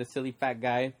obviously the silly fat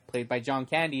guy played by John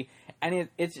Candy. And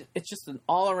it's just an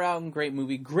all around great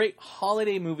movie, great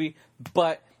holiday movie.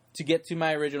 But to get to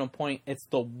my original point, it's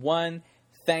the one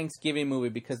Thanksgiving movie,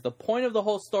 because the point of the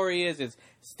whole story is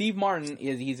Steve Martin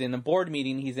he's in a board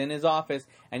meeting, he's in his office,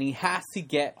 and he has to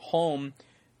get home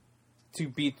to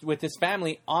be with his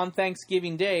family on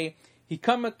Thanksgiving Day. He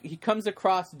comes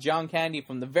across John Candy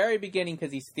from the very beginning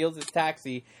because he steals his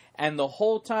taxi, and the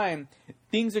whole time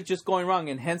things are just going wrong,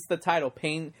 and hence the title,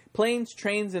 Planes,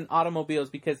 Trains, and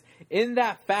Automobiles, because in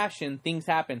that fashion things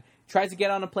happen. Tries to get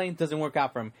on a plane, doesn't work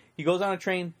out for him. He goes on a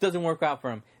train, doesn't work out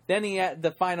for him. Then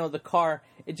the car,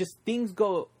 things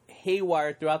go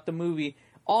haywire throughout the movie,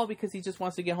 all because he just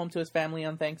wants to get home to his family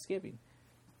on Thanksgiving.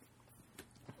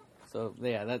 So,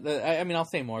 yeah, I'll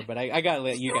say more, but I gotta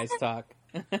let you guys talk.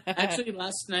 Actually,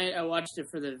 last night I watched it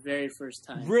for the very first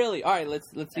time. Really? All right, let's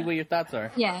see what your thoughts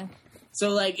are. Yeah.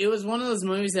 So, like, it was one of those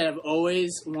movies that I've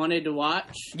always wanted to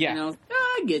watch. Yeah. And I was like,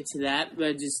 I'll get to that, but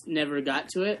I just never got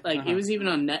to it. Like, It was even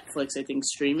on Netflix, I think,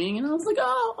 streaming, and I was like,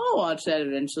 I'll watch that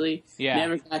eventually. Yeah.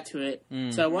 Never got to it.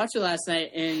 So I watched it last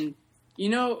night, and,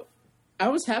 I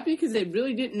was happy because I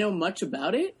really didn't know much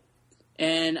about it,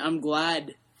 and I'm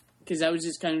glad, because I was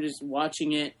just kind of just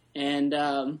watching it, and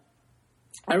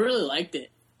I really liked it.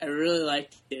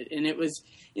 And it was,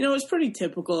 it was pretty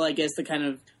typical, I guess, the kind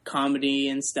of comedy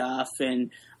and stuff. And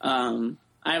I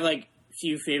have, like, a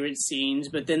few favorite scenes.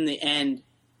 But then the end,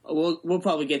 we'll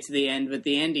probably get to the end. But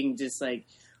the ending just, like,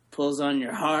 pulls on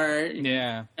your heart.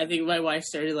 Yeah. I think my wife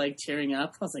started, like, tearing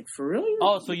up. I was like, for real?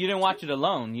 Oh, so you didn't watch it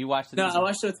alone. You watched it. No, I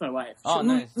watched it with my wife. Oh,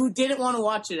 nice. Who didn't want to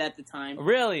watch it at the time.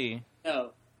 Really?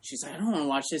 No. She's like, I don't want to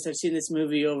watch this. I've seen this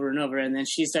movie over and over. And then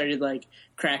she started, like,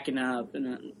 cracking up.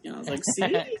 And I was like,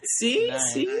 see,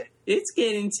 Nice. see? It's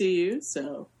getting to you,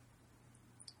 so.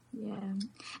 Yeah.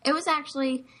 It was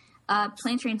actually,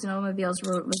 Planes, Trains, and Automobiles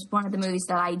was one of the movies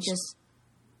that I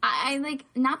like,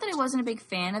 not that I wasn't a big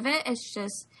fan of it. It's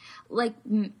just, like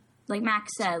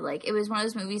Max said, like, it was one of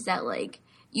those movies that, like,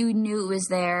 you knew it was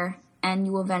there and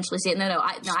you will eventually see it.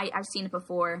 I've seen it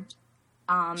before.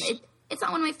 It's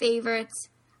not one of my favorites.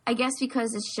 I guess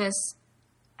because it's just,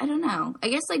 I don't know. I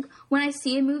guess, like, when I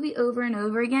see a movie over and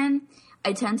over again,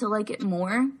 I tend to like it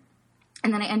more.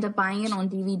 And then I end up buying it on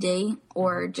DVD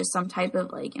or just some type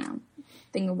of, like,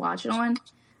 thing to watch it on.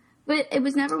 But it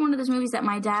was never one of those movies that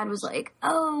my dad was like,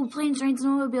 oh, Planes, Trains,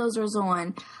 and Automobiles was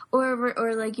on. Or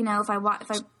like, if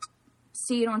I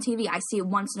see it on TV, I see it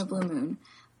once in a blue moon.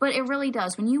 But it really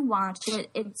does. When you watch it,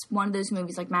 it's one of those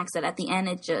movies, like Max said, at the end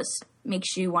it just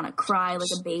makes you want to cry like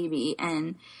a baby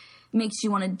and makes you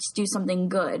want to do something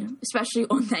good, especially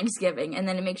on Thanksgiving. And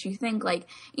then it makes you think, like,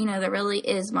 there really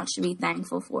is much to be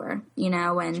thankful for,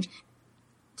 and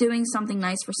doing something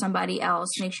nice for somebody else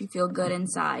makes you feel good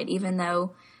inside, even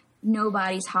though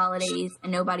nobody's holidays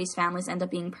and nobody's families end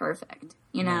up being perfect,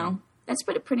 That's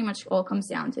what it pretty much all comes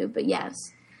down to. But yes,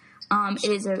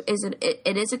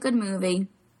 it is a good movie.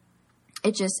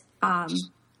 It just,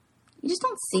 you just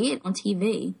don't see it on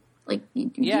TV. Like,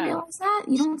 you realize that?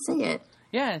 You don't see it.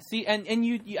 Yeah, see, and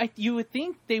you would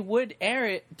think they would air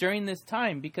it during this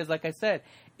time because, like I said,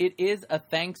 it is a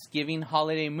Thanksgiving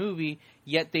holiday movie,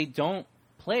 yet they don't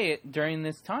play it during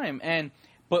this time.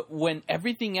 But when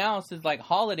everything else is like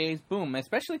holidays, boom,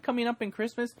 especially coming up in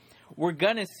Christmas, we're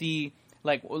gonna see,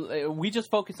 like, we just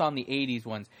focus on the 80s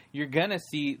ones. You're gonna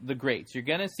see the greats. You're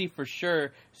gonna see for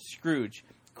sure Scrooge,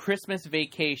 Christmas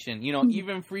Vacation,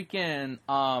 even freaking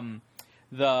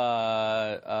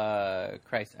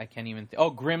Christ, I can't even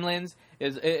Gremlins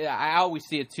I always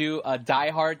see it too. Die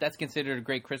Hard, that's considered a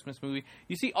great Christmas movie.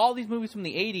 You see all these movies from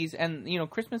the 80s, and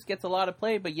Christmas gets a lot of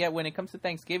play, but yet when it comes to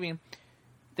Thanksgiving,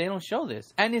 they don't show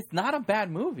this. And it's not a bad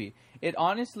movie. It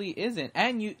honestly isn't.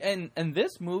 And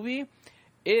this movie,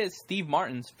 is Steve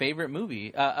Martin's favorite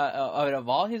movie. Out of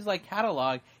all his like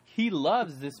catalog, he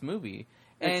loves this movie.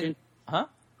 And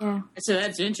Yeah, So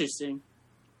that's interesting.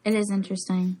 it is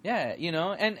interesting. yeah, you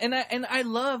know, and I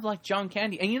love like John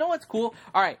Candy. And you know what's cool?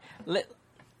 All right,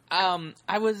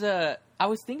 I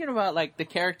was thinking about like the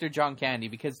character John Candy,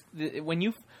 because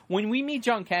when we meet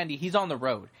John Candy, he's on the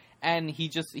road, and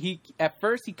he at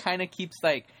first he kind of keeps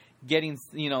like getting,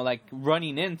 you know, like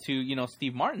running into, you know,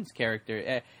 Steve Martin's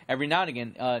character every now and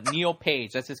again. Neil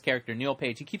Page, that's his character, Neil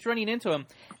Page. He keeps running into him,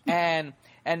 and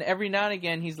every now and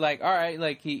again he's like, all right,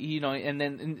 like he, you know, and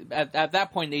then at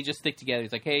that point they just stick together.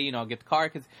 He's like, hey, you know, I'll get the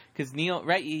car, because Neil,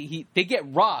 right? They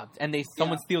get robbed and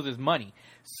someone steals his money,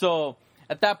 so.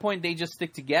 At that point, they just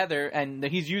stick together, and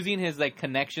he's using his like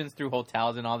connections through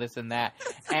hotels and all this and that.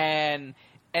 And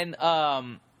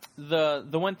the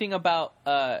one thing about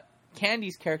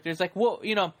Candy's character is like, well,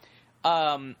 you know,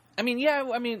 I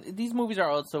mean, these movies are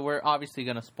old, so we're obviously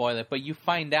gonna spoil it. But you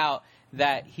find out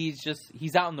that he's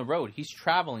out on the road, he's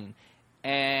traveling,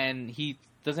 and he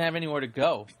doesn't have anywhere to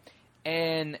go,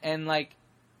 and like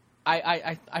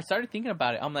I started thinking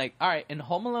about it. I'm like, all right, in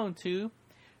Home Alone 2.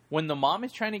 When the mom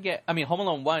is trying to get... I mean, Home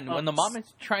Alone 1, when the mom is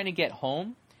trying to get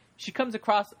home, she comes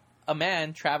across a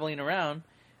man traveling around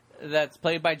that's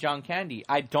played by John Candy.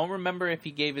 I don't remember if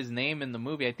he gave his name in the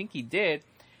movie. I think he did.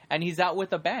 And he's out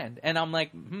with a band. And I'm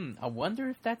like, I wonder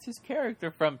if that's his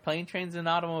character from Plane, Trains, and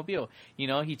Automobile. You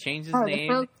know, he changed his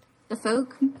name. The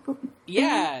folk?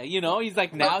 Yeah, you know, he's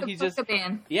like, now he just...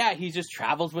 band. Yeah, he just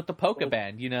travels with the polka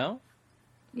band, you know?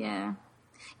 Yeah.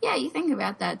 Yeah, you think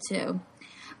about that, too.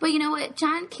 But you know what?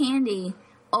 John Candy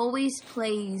always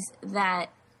plays that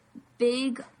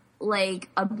big, like,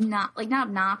 not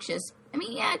obnoxious. I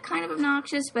mean, yeah, kind of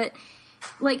obnoxious, but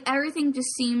like everything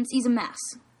just seems he's a mess.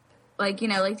 Like, you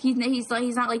know, like he's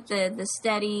not like the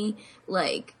steady,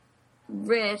 like,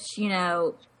 rich, you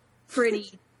know,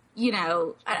 pretty, you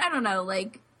know, I don't know,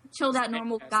 like chilled out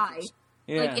normal guy.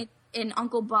 Yeah. Like in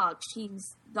Uncle Buck,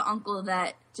 he's the uncle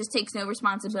that just takes no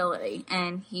responsibility,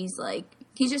 and he's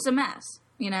just a mess.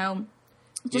 You know,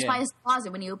 just by his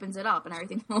closet when he opens it up and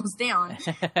everything falls down.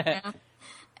 You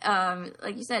know?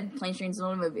 Like you said, Planes, Trains, and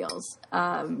Automobiles,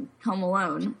 Home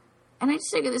Alone. And I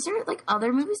just figured, is there like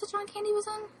other movies that John Candy was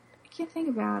in? I can't think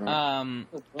about it. I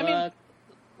mean,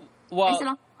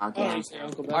 well,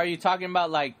 are you talking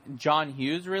about like John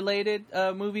Hughes related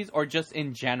movies, or just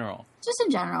in general? Just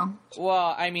in general.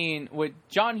 Well, I mean, with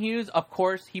John Hughes, of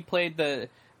course, he played the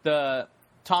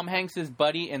Tom Hanks's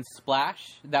buddy in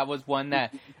Splash. That was one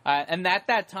that, and at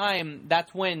that time,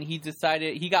 that's when he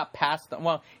decided he got passed on.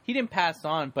 Well, he didn't pass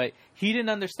on, but he didn't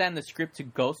understand the script to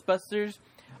Ghostbusters.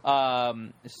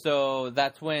 So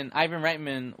that's when Ivan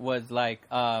Reitman was like,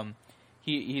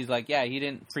 he's like, yeah, he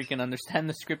didn't freaking understand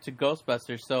the script to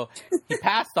Ghostbusters, so he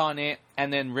passed on it,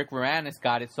 and then Rick Moranis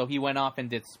got it, so he went off and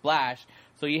did Splash.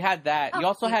 So you had that. You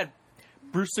also had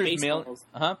Brewster's Millions.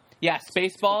 Yeah,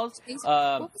 Spaceballs.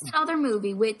 What was that other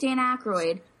movie with Dan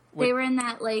Aykroyd? They were in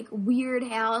that like weird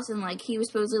house, and like he was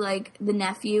supposedly like the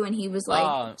nephew, and he was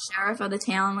like sheriff of the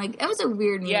town. Like it was a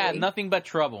weird movie. Yeah, Nothing But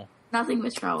Trouble. Nothing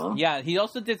But Trouble. Yeah, he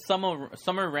also did Summer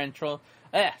Rental.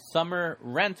 Summer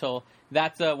Rental.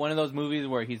 That's one of those movies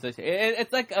where he's like,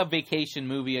 it's like a vacation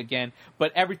movie again,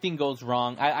 but everything goes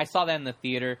wrong. I saw that in the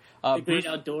theater. Great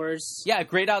Outdoors. Yeah,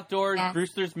 Great Outdoors. Yeah.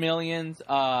 Brewster's Millions.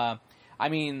 I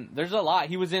mean, there's a lot.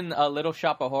 He was in Little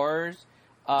Shop of Horrors.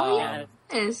 Yeah,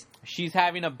 it is. She's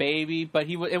having a baby, but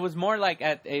it was more like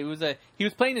he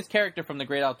was playing his character from the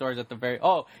Great Outdoors at the very.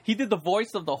 Oh, he did the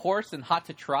voice of the horse in Hot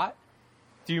to Trot.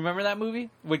 Do you remember that movie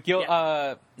with Gil?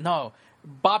 Yeah. No,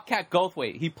 Bobcat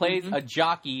Goldthwait. He plays a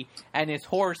jockey, and his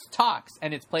horse talks,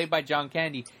 and it's played by John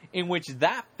Candy. In which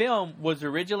that film was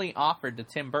originally offered to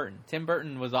Tim Burton. Tim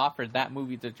Burton was offered that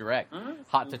movie to direct,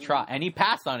 Hot to Trot, and he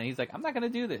passed on it. He's like, I'm not going to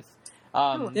do this.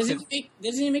 Doesn't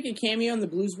he make a cameo in the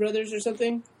Blues Brothers or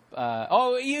something? Yeah.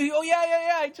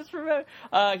 I just remember.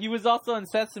 He was also in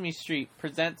Sesame Street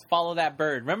presents Follow That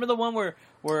Bird. Remember the one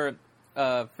where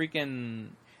freaking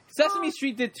Sesame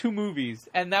Street did 2 movies,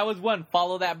 and that was one,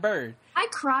 Follow That Bird. I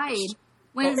cried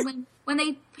when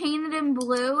they painted him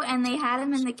blue and they had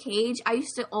him in the cage. I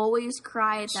used to always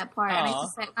cry at that part. And I used to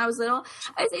say, when I was little,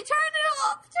 I would say, turn it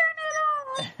off.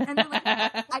 And then, like,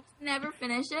 I could never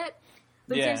finish it.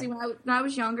 But seriously, when I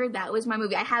was younger, that was my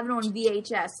movie. I have it on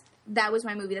VHS. That was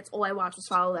my movie. That's all I watched was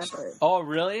Follow That Bird. Oh,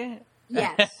 really?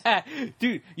 Yes.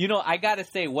 Dude, you know, I gotta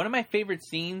say, one of my favorite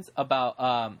scenes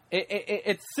about,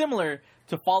 it's similar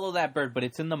to Follow That Bird, but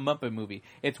it's in the Muppet movie.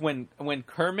 It's when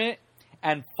Kermit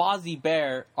and Fozzie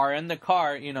Bear are in the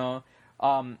car, you know,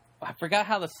 I forgot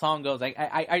how the song goes.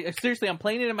 I seriously, I'm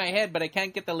playing it in my head, but I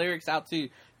can't get the lyrics out to.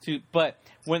 But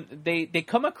when they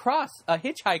come across a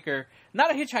hitchhiker,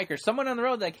 not a hitchhiker, someone on the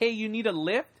road, like, hey, you need a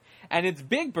lift, and it's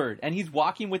Big Bird, and he's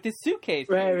walking with his suitcase,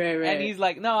 Right. and he's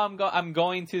like, no, I'm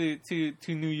going to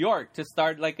New York to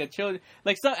start like a chill,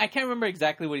 like so. I can't remember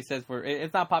exactly what he says for it.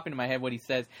 It's not popping in my head what he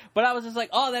says, but I was just like,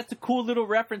 oh, that's a cool little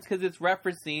reference because it's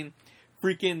referencing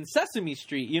freaking Sesame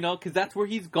Street, you know, because that's where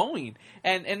he's going,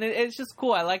 and it's just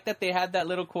cool. I like that they had that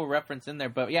little cool reference in there.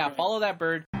 But yeah, follow that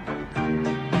bird.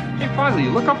 Hey, Fuzzy,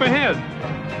 look up ahead.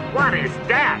 What is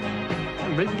that?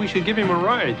 Maybe we should give him a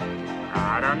ride.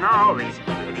 I don't know. He's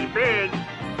pretty big.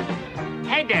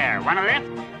 Hey there, want a lift?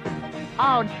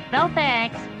 Oh, no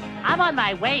thanks. I'm on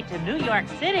my way to New York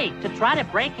City to try to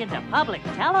break into public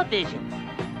television.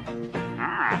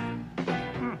 Ah.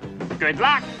 Good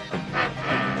luck.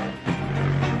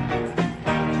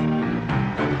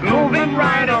 Moving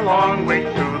right along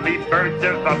with two birds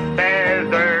of a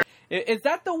feather. Is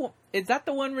that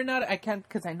the one, Renata? I can't,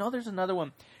 because I know there's another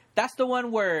one. That's the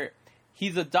one where he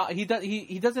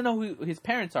doesn't know who his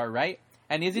parents are, right?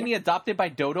 And isn't he adopted by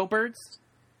dodo birds?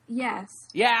 Yes.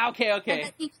 Yeah.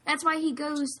 Okay. That's why he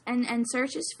goes and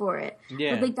searches for it.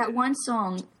 Yeah. But like that one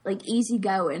song, like Easy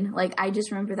Going. Like I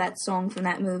just remember that song from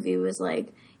that movie was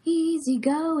like Easy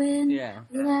Going. Yeah.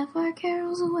 We laugh our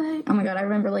carols away. Oh my god, I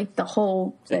remember like the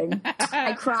whole thing.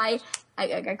 I cried.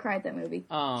 I cried at that movie.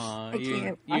 Aw, I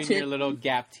you and your little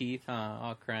gap teeth, huh?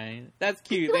 All crying. That's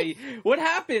cute. Hey, what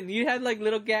happened? You had like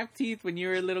little gap teeth when you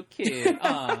were a little kid.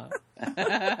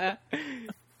 Aw.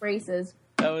 Braces.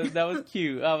 That was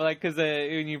cute. Like, because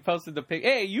when you posted the pic,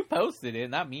 hey, you posted it,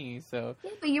 not me. So.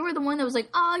 Yeah, but you were the one that was like,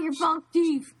 "Oh, your bunk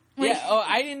teeth." Like, yeah. Oh,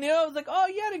 I didn't know. I was like, oh,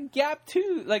 you had a gap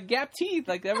tooth, like gap teeth.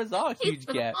 Like that was all a huge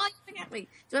gap. Oh, wait,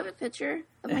 do I have a picture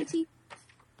of my teeth?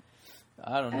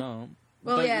 I don't know.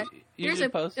 Well, but yeah. You Here's should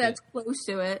a post that's it. close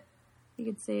to it. You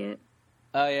can see it.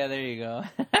 Oh yeah, there you go.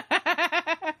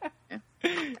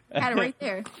 Had it right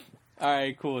there. All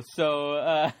right, cool. So,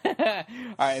 all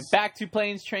right, back to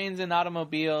Planes, Trains, and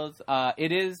Automobiles.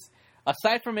 It is,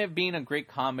 aside from it being a great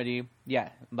comedy, yeah,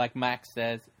 like Max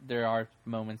says, there are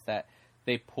moments that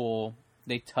they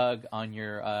tug on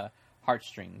your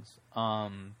heartstrings. I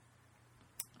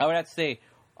would have to say,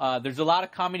 there's a lot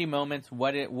of comedy moments.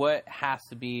 What has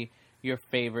to be your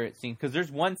favorite scene? Because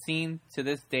there's one scene to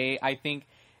this day, I think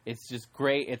it's just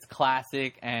great. It's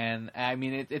classic, and I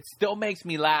mean, it still makes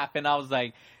me laugh. And I was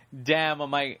like, damn,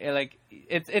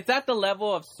 it's at the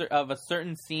level of a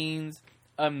certain scenes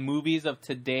movies of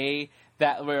today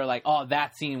that we're like, oh,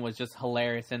 that scene was just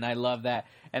hilarious, and I love that.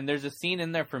 And there's a scene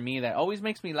in there for me that always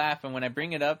makes me laugh, and when I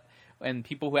bring it up, and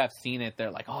people who have seen it, they're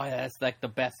like, oh, yeah, that's like the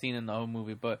best scene in the whole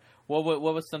movie. But what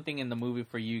was something in the movie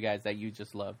for you guys that you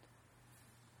just loved?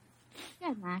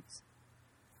 Yeah, Max.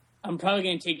 I'm probably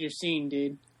gonna take your scene,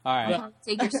 dude. All right. I'll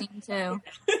take your scene too.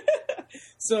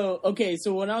 So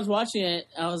when I was watching it,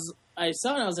 I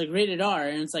saw it, and I was like, rated R,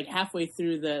 and it's like halfway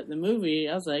through the movie,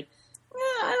 I was like,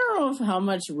 I don't know how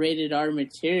much rated R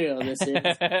material this is.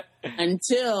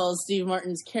 Until Steve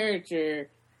Martin's character,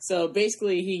 so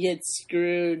basically he gets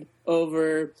screwed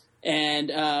over,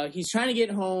 and he's trying to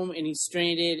get home, and he's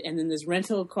stranded, and then this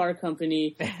rental car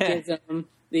company gives him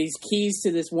these keys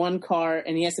to this one car,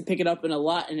 and he has to pick it up in a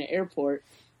lot in an airport,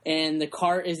 and the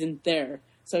car isn't there.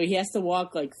 So he has to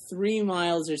walk like 3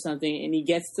 miles or something, and he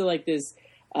gets to like this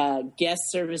guest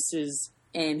services,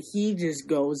 and he just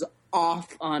goes off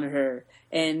on her.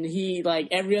 And he, like,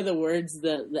 every other word's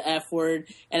the F word.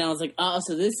 And I was like, oh,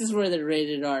 so this is where the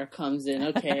rated R comes in.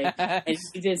 Okay. And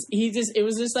it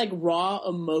was just like raw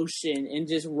emotion and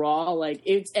just raw, like,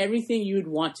 it's everything you would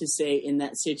want to say in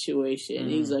that situation.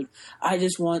 He was like, I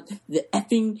just want the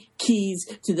effing keys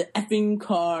to the effing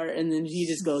car. And then he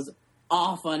just goes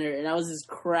off on her. And I was just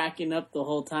cracking up the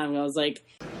whole time. I was like,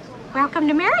 welcome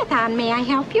to Marathon. May I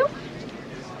help you?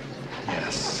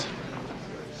 Yes.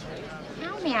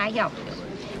 How may I help you?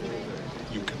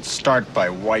 You can start by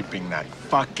wiping that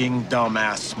fucking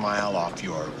dumbass smile off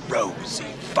your rosy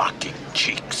fucking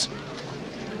cheeks.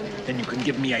 Then you can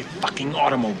give me a fucking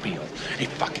automobile, a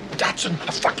fucking Datsun,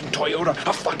 a fucking Toyota,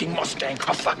 a fucking Mustang,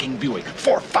 a fucking Buick,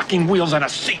 4 fucking wheels and a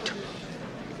seat.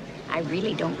 I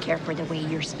really don't care for the way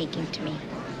you're speaking to me.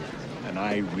 And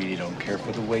I really don't care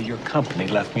for the way your company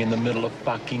left me in the middle of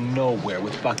fucking nowhere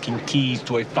with fucking keys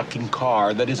to a fucking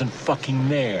car that isn't fucking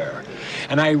there.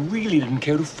 And I really didn't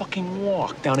care to fucking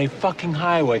walk down a fucking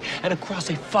highway and across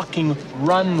a fucking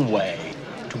runway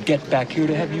to get back here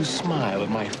to have you smile at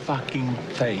my fucking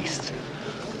face.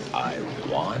 I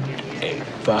want a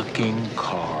fucking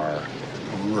car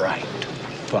right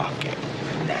fucking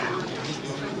now.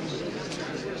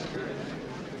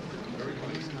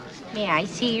 May I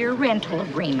see your rental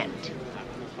agreement?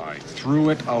 I threw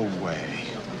it away.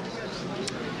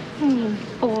 Oh,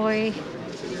 boy.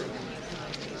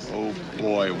 Oh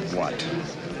boy, what?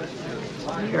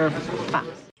 You're a fuck.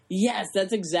 Yes,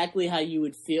 that's exactly how you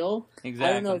would feel. Exactly.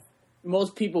 I don't know if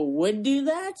most people would do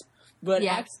that, but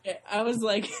Yeah. actually, I was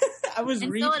like, I was In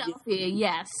reading it. Philadelphia,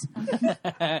 yes.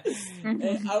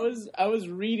 And I was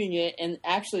reading it, and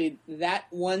actually, that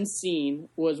one scene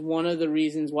was one of the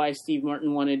reasons why Steve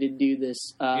Martin wanted to do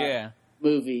this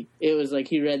movie. It was like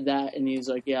he read that, and he was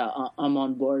like, "Yeah, I'm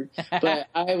on board." But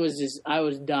I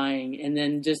was dying, and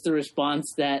then just the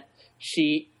response that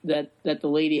the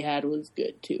lady had was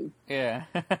good too. Yeah.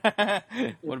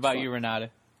 What about you,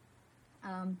 Renata?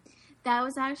 That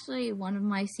was actually one of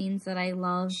my scenes that I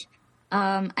loved.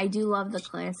 I do love the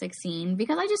classic scene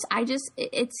because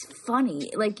it's funny.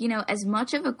 Like, you know, as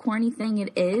much of a corny thing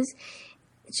it is,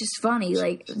 it's just funny.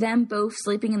 Like, them both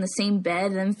sleeping in the same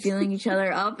bed, them feeling each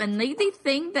other up, and they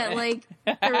think that, like,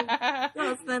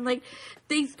 they're, then, like,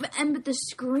 but the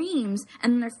screams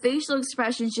and their facial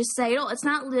expressions just say, oh, it's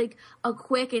not like a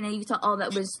quick, and you thought, oh,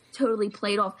 that was totally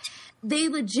played off. They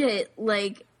legit,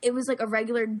 like, it was like a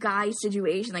regular guy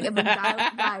situation. Like, if a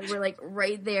guy were, like,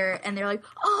 right there, and they're like,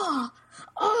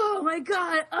 oh my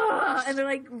god, and they're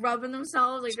like rubbing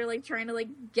themselves, like they're like trying to like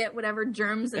get whatever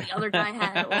germs that the other guy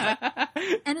had. It was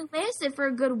like, and it lasted for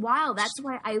a good while. That's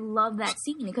why I love that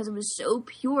scene, because it was so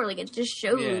pure. Like, it just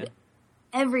showed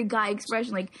every guy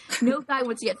expression. Like, no guy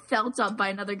wants to get felt up by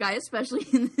another guy, especially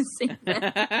in the same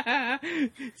bed.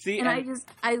 See, and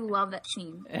I love that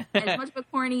scene. As much of a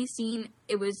corny scene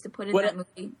it was to put in that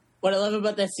movie. What I love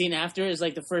about that scene after is,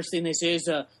 like, the first thing they say is,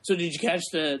 so did you catch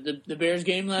the Bears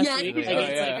game last week? Like,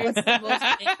 it's like, what's the most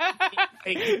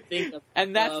thing of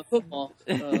and that's football?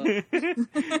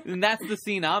 And that's the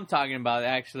scene I'm talking about,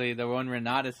 actually, the one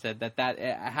Renata said, that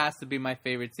it has to be my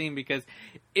favorite scene, because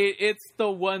it's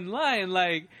the one line,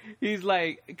 like, he's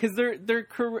like, because they're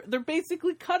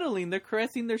basically cuddling, they're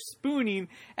caressing, they're spooning,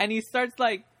 and he starts,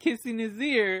 like, kissing his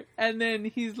ear, and then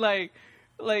he's like,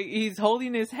 he's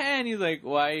holding his hand. He's like,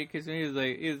 "Why are you kissing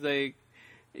me?"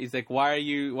 He's like, "Why are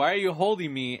you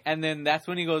holding me?" And then that's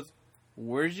when he goes,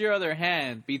 "Where's your other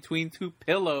hand?" Between two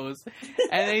pillows.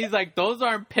 And then he's like, "Those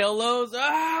aren't pillows."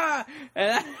 Ah!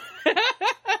 And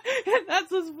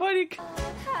that's what's funny.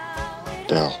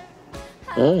 Del.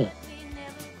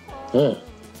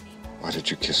 Why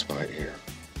did you kiss my ear?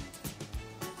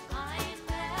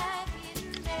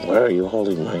 Why are you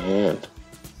holding my hand?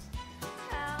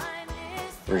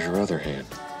 Where's your other hand?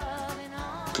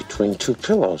 Between two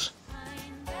pillows.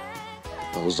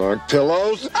 Those aren't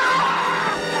pillows.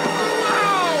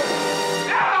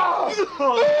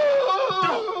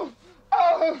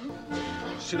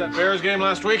 See that Bears game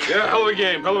last week? Yeah, hell of a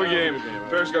game.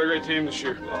 Bears got a great team this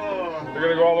year. They're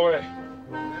going to go all the way.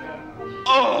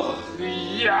 Oh,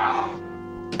 yeah.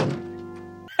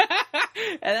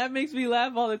 And that makes me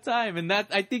laugh all the time. And that,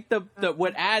 I think the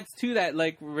what adds to that,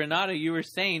 like Renata, you were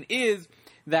saying, is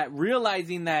that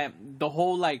realizing that the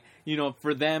whole, like, you know,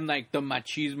 for them, like, the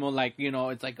machismo, like, you know,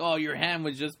 it's like, oh, your hand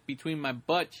was just between my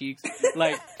butt cheeks.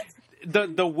 Like,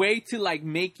 the way to, like,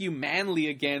 make you manly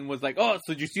again was like, oh,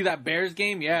 so did you see that Bears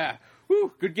game? Yeah.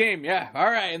 Woo, good game, yeah, all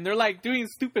right. And they're, like, doing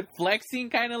stupid flexing,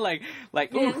 kind of like,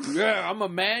 oh, yeah, I'm a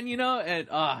man, you know? And,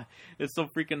 it's so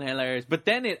freaking hilarious. But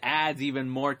then it adds even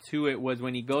more to it, was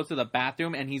when he goes to the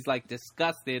bathroom and he's, like,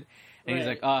 disgusted. And he's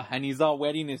like, and he's all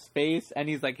wetting his face. And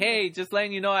he's like, hey, just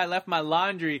letting you know I left my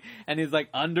laundry. And he's like,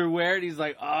 underwear. And he's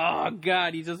like, oh,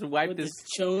 God, he just wiped his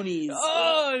chonies.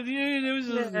 Oh, dude, it was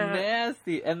just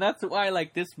nasty. And that's why,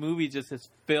 like, this movie just is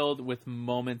filled with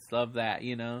moments of that,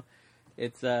 you know?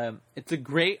 It's a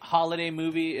great holiday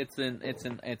movie. It's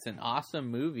an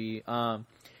awesome movie,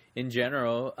 in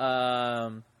general.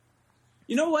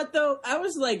 You know what, though? I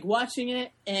was, like, watching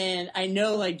it, and I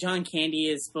know, like, John Candy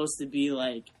is supposed to be,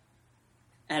 like,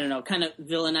 I don't know, kind of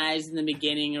villainized in the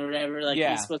beginning or whatever. Like,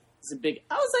 he's supposed to be a big...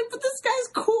 I was like, but this guy's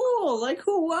cool. Like,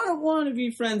 who I don't want to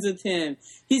be friends with him.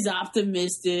 He's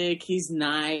optimistic. He's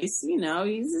nice. You know,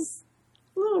 he's just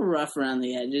a little rough around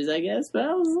the edges, I guess. But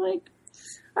I was like,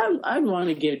 I want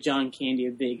to give John Candy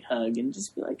a big hug and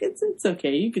just be like, it's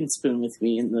okay. You can spoon with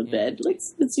me in the bed.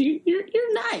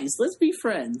 You're nice. Let's be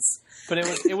friends. But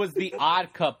it was the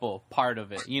odd couple part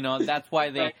of it. You know, that's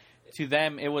why to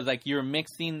them, it was like you're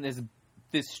mixing this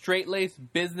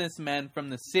straight-laced businessman from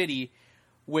the city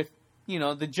with, you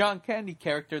know, the John Candy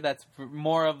character that's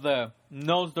more of the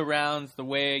knows the rounds, the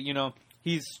way, you know,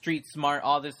 he's street smart,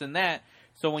 all this and that.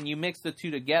 So when you mix the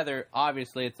two together,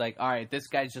 obviously it's like, all right, this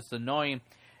guy's just annoying.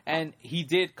 And he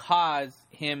did cause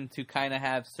him to kind of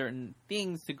have certain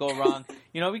things to go wrong.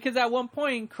 because at one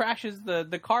point crashes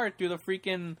the car through the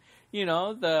freaking,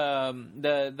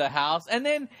 the house, and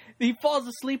then he falls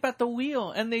asleep at the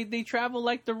wheel, and they travel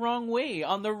like the wrong way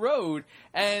on the road,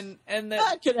 and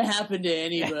that could have happened to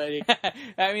anybody.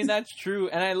 I mean, that's true,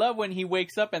 and I love when he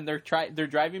wakes up and they're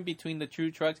driving between the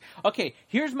two trucks. Okay,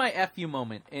 here's my FU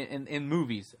moment in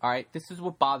movies. All right, this is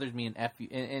what bothers me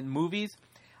in movies.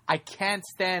 I can't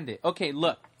stand it. Okay,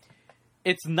 look,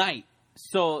 it's night,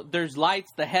 so there's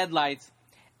lights, the headlights,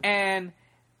 and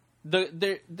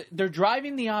they're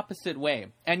driving the opposite way,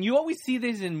 and you always see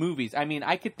this in movies. I mean,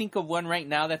 I could think of one right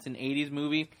now that's an 80s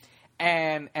movie,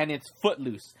 and it's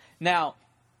Footloose. Now,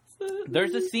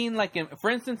 there's a scene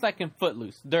for instance, like in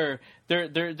Footloose, there's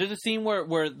a scene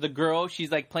where the girl,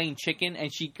 she's like playing chicken,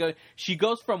 and she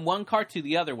goes from one car to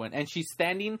the other one, and she's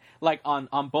standing like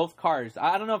on both cars.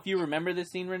 I don't know if you remember this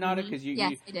scene, Renata, because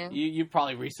Yes, I do. you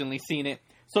probably recently seen it.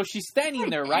 So she's standing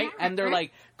there, right? And they're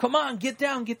like, come on, get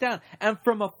down. And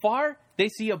from afar, they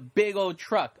see a big old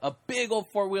truck, a big old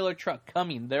four-wheeler truck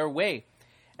coming their way.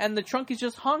 And the trunk is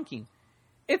just honking.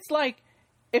 It's like,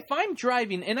 if I'm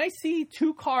driving and I see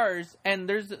two cars and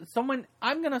there's someone,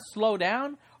 I'm going to slow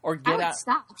down or get out.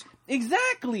 Stop.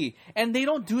 Exactly. And they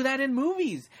don't do that in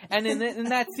movies. And in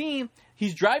that scene,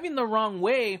 he's driving the wrong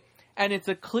way, and it's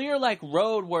a clear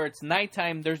road where it's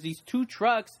nighttime. There's these two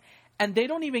trucks. And they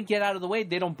don't even get out of the way.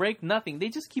 They don't break, nothing. They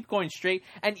just keep going straight.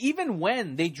 And even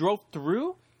when they drove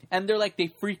through and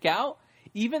they freak out,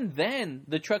 even then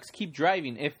the trucks keep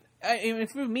driving. If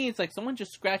for me, it's like someone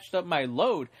just scratched up my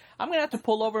load, I'm going to have to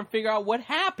pull over and figure out what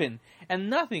happened. And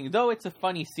nothing. Though it's a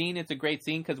funny scene. It's a great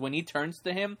scene because when he turns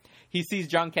to him, he sees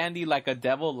John Candy like a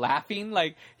devil laughing.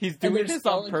 Like he's doing this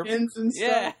on purpose. And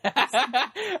stuff. Yeah.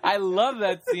 I love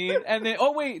that scene. And then,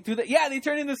 they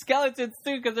turn into skeletons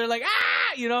too because they're like,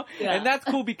 ah, Yeah. And that's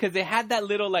cool because they had that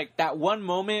little, that one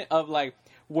moment of,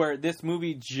 where this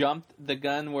movie jumped the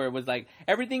gun, where it was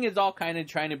everything is all kind of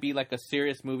trying to be like a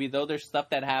serious movie, though there's stuff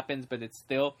that happens, but it's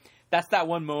still, that's that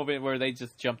one moment where they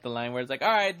just jump the line, where it's all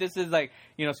right, this is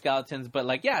skeletons, but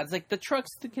it's the trucks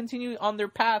to continue on their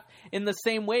path in the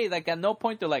same way. At no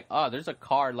point they're like, oh, there's a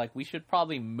car, we should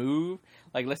probably move,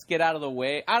 let's get out of the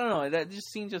way. I don't know, that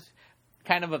just scene just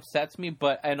kind of upsets me,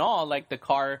 but in all, the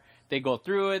car, they go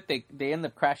through it. They end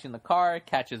up crashing the car. It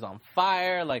catches on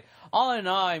fire. All in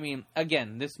all, I mean,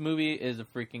 again, this movie is a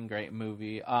freaking great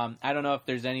movie. I don't know if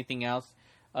there's anything else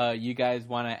you guys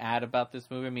want to add about this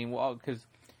movie. I mean,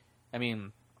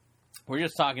 we're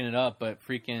just talking it up, but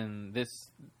freaking this.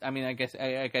 I mean, I guess,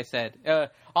 like I said,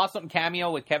 awesome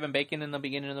cameo with Kevin Bacon in the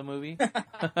beginning of the movie.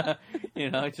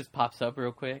 It just pops up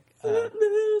real quick.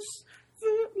 Footloose.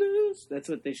 That's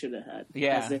what they should have had.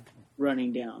 Yeah, as they're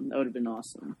running down. That would have been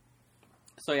awesome.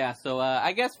 So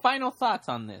I guess final thoughts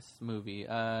on this movie.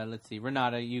 Let's see,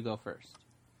 Renata, you go first.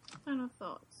 Final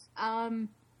thoughts. I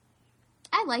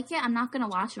like it. I'm not gonna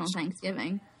watch it on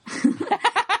Thanksgiving. I'm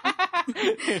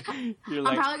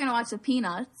probably gonna watch the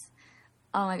Peanuts.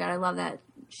 Oh my god, I love that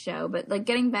show. But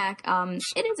getting back,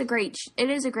 it is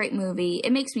a great movie.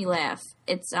 It makes me laugh.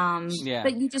 It's but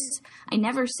I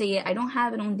never see it. I don't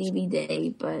have it on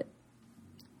DVD, but.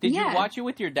 Did you watch it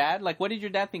with your dad? What did your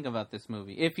dad think about this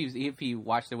movie? If you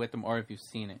watched it with him, or if you've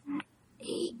seen it,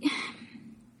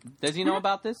 does he know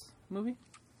about this movie?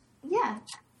 Yeah.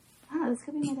 Oh, this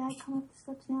could be my dad coming up the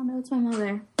steps now. No, it's my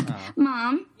mother.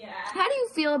 Mom. Yeah. How do you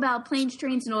feel about Planes,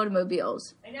 Trains, and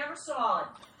Automobiles? I never saw it.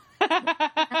 Nah,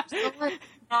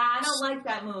 I don't like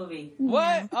that movie.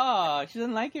 What? Oh, she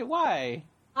doesn't like it. Why?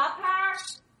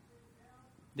 Pop-Tarts?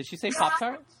 Did she say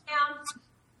Pop-Tarts?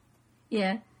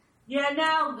 Yeah. Yeah,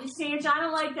 no, Sanj, I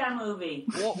don't like that movie.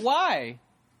 Why?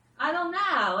 I don't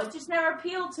know. It just never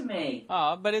appealed to me.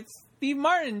 Oh, but it's Steve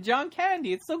Martin, John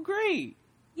Candy. It's so great.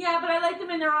 Yeah, but I like them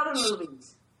in their other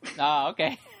movies. Oh,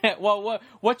 okay. Well,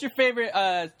 what's your favorite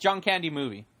John Candy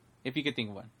movie, if you could think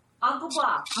of one? Uncle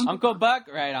Buck. Uncle Buck?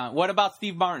 Right on. What about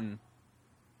Steve Martin?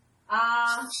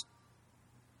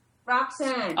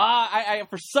 Roxanne. I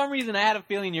for some reason I had a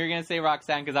feeling you were gonna say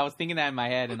Roxanne because I was thinking that in my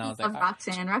head and I was like,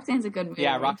 Roxanne. Roxanne's a good movie.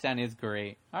 Yeah, Roxanne is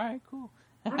great. All right, cool.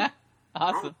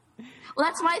 Awesome. Well,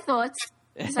 that's my thoughts.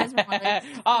 Besides my mother's.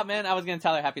 Oh man, I was gonna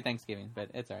tell her Happy Thanksgiving, but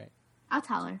it's all right. I'll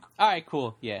tell her. All right,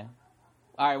 cool. Yeah.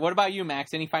 All right. What about you,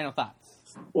 Max? Any final thoughts?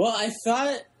 Well, I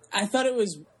thought it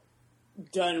was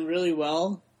done really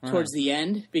well towards the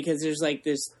end because there's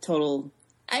this total.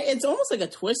 It's almost like a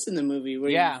twist in the movie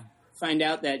where you find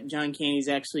out that John Candy's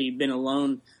actually been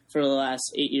alone for the last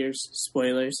 8 years.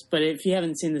 Spoilers. But if you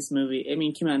haven't seen this movie, I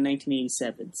mean, it came out in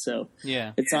 1987, so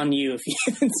it's on you if you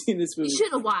haven't seen this movie. You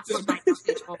should have watched it by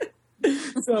now.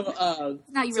 So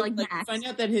now you were like you Max. find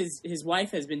out that his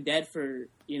wife has been dead for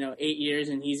 8 years,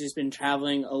 and he's just been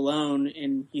traveling alone,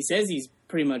 and he says he's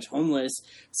pretty much homeless.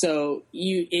 So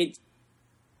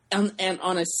and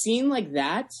on a scene like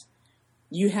that,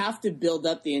 you have to build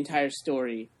up the entire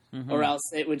story, or else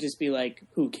it would just be like,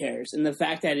 who cares? And the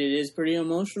fact that it is pretty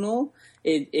emotional,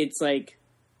 it's like,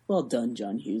 well done,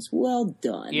 John Hughes. Well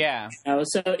done. Yeah.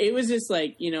 So it was just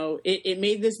like, it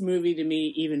made this movie to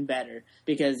me even better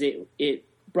because it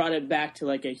brought it back to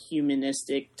like a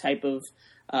humanistic type of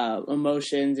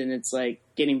emotions, and it's like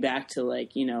getting back to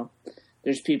like,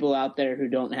 there's people out there who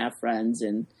don't have friends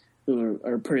and who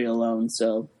are pretty alone.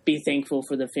 So be thankful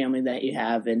for the family that you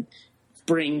have and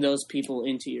bring those people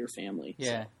into your family.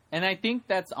 Yeah. So. And I think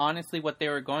that's honestly what they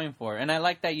were going for. And I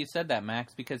like that you said that,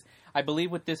 Max, because I believe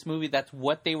with this movie, that's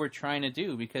what they were trying to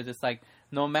do. Because it's like,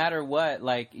 no matter what,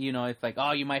 like, it's like,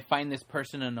 oh, you might find this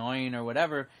person annoying or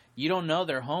whatever. You don't know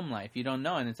their home life. You don't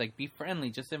know. And it's like, be friendly.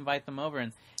 Just invite them over.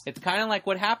 And it's kind of like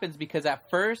what happens because at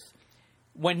first,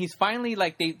 when he's finally,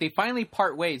 like, they finally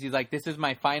part ways. He's like, this is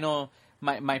my final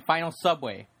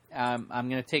subway. I'm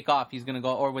going to take off. He's going to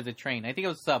go, or was it train? I think it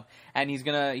was sub. And he's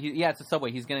going to, it's a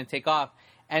subway. He's going to take off.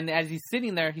 And as he's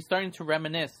sitting there, he's starting to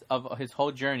reminisce of his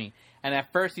whole journey. And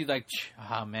at first, he's like,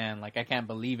 oh, man, like, I can't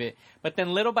believe it. But then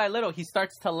little by little, he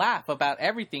starts to laugh about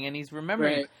everything. And he's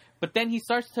remembering. Right. But then he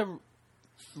starts to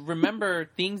remember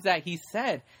things that he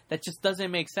said that just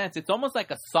doesn't make sense. It's almost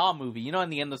like a Saw movie, in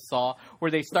the end of Saw, where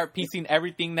they start piecing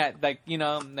everything that, like,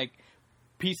 like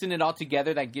piecing it all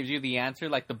together that gives you the answer,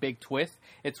 like the big twist.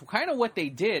 It's kind of what they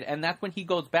did. And that's when he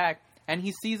goes back and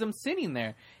he sees him sitting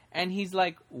there. And he's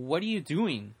like, what are you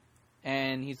doing?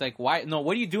 And he's like, why? No,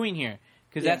 what are you doing here?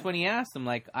 Because that's when he asked him,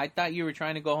 like, I thought you were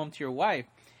trying to go home to your wife.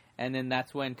 And then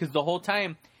that's when, because the whole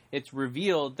time it's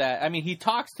revealed that, I mean, he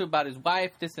talks about his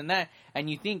wife, this and that. And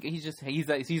you think he's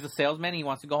a salesman. He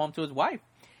wants to go home to his wife.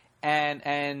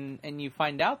 And you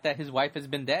find out that his wife has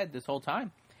been dead this whole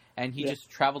time. And he just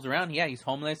travels around. Yeah, he's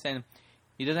homeless. And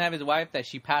he doesn't have his wife, that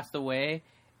she passed away.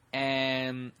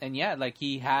 And like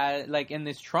he had, like, in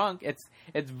this trunk, it's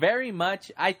very much,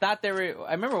 I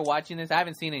remember watching this, I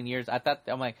haven't seen it in years,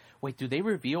 I'm like, wait, do they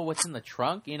reveal what's in the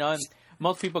trunk, and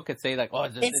most people could say, like, oh,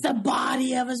 it's the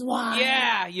body of his wife.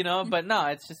 Yeah, but no,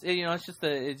 it's just,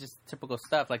 it's just typical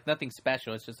stuff, like, nothing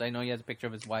special, it's just, I know he has a picture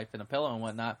of his wife and a pillow and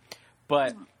whatnot,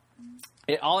 but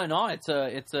all in all, it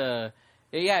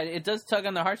does tug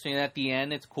on the heartstring, and at the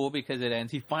end, it's cool because it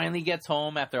ends, he finally gets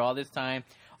home after all this time.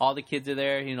 All the kids are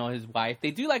there, his wife. They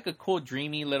do like a cool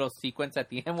dreamy little sequence at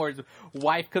the end where his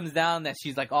wife comes down, that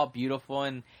she's like all beautiful,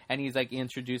 and he's like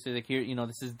introduces, like, here,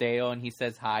 this is Deo, and he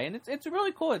says hi, and it's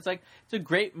really cool. It's like, it's a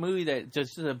great movie that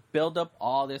just to build up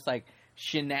all this like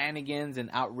shenanigans and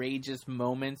outrageous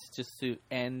moments just to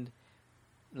end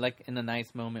like in a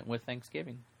nice moment with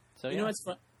Thanksgiving. So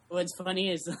what's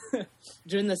funny is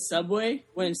during the subway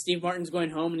when Steve Martin's going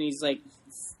home and he's like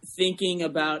thinking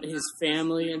about his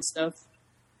family and stuff.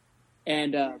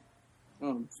 And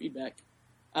feedback.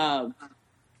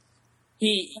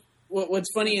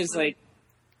 What's funny is, like,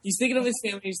 he's thinking of his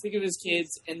family, he's thinking of his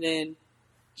kids, and then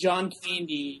John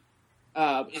Candy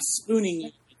is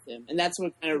spooning with him, and that's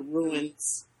what kind of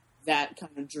ruins that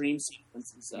kind of dream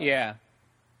sequence and stuff. Yeah.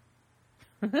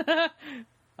 I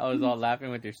was all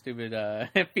laughing with your stupid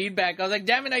feedback. I was like,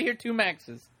 damn it, I hear two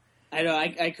Maxes. I know,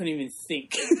 I couldn't even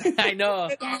think. I know.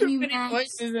 Too many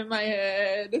voices in my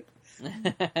head.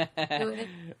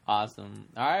 Awesome.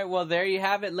 All right, well, there you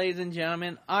have it, ladies and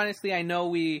gentlemen. Honestly, I know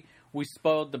we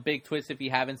spoiled the big twist if you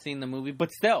haven't seen the movie,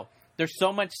 but still, there's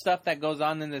so much stuff that goes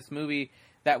on in this movie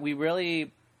that we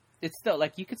really, it's still,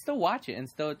 like, you could still watch it and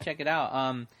still check it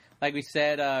out. Like we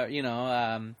said,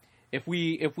 if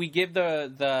we give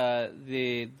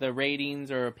the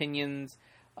ratings or opinions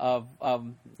of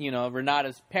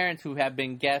Renata's parents who have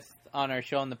been guests on our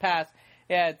show in the past,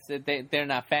 they're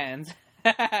not fans.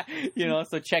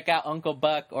 So check out Uncle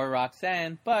Buck or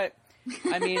Roxanne. But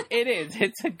I mean,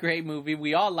 it's a great movie.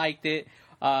 We all liked it.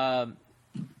 Don't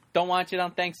watch it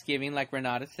on Thanksgiving, like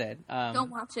Renata said.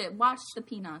 Don't watch it. Watch the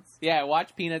Peanuts. Yeah,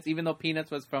 watch Peanuts, even though Peanuts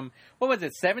was from, what was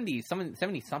it, 70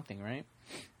 something, right?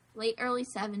 Early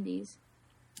 70s.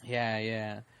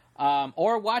 Yeah.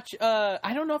 Or watch,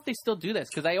 I don't know if they still do this,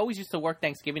 because I always used to work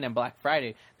Thanksgiving and Black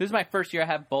Friday. This is my first year I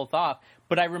have both off.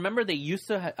 But I remember they used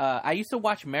to, I used to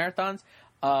watch marathons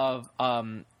of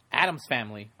Addams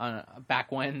Family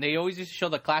back when. They always used to show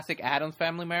the classic Addams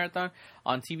Family marathon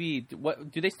on TV.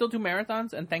 Do they still do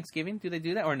marathons on Thanksgiving? Do they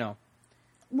do that or no?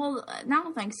 Well, not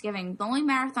on Thanksgiving. The only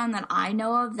marathon that I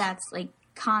know of that's, like,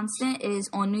 constant is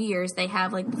on New Year's. They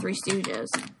have, like, the Three Stooges.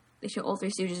 They show all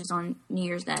Three Stooges on New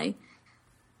Year's Day.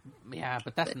 Yeah,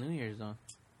 but that's New Year's though.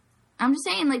 I'm just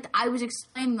saying, like, I was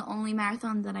explaining the only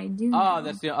marathon that I do know. Oh,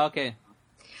 that's the okay.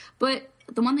 But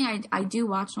the one thing I do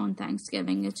watch on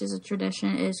Thanksgiving, which is a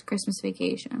tradition, is Christmas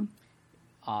Vacation.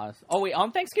 Oh, wait,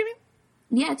 on Thanksgiving?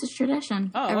 Yeah, it's a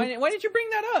tradition. Oh, why did you bring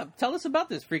that up? Tell us about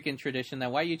this freaking tradition.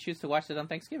 Why you choose to watch it on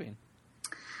Thanksgiving?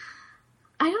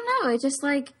 I don't know. It's just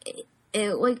like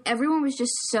like everyone was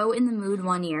just so in the mood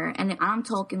one year, and I'm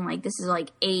talking like this is like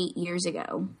 8 years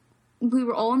ago. We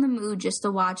were all in the mood just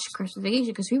to watch Christmas Vacation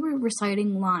because we were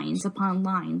reciting lines upon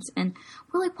lines, and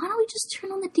we're like, why don't we just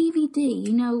turn on the DVD?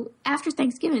 You know, after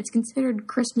Thanksgiving, it's considered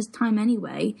Christmas time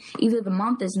anyway, even though the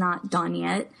month is not done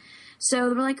yet. So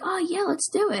they were like, oh yeah, let's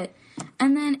do it.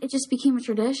 And then it just became a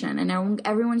tradition, and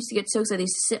everyone used to get so excited. They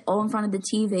used to sit all in front of the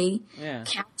TV. Yeah.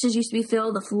 Couches used to be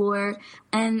filled, the floor,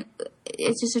 and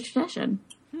it's just a tradition.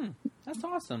 That's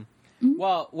awesome. Mm-hmm.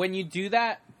 Well, when you do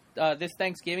that this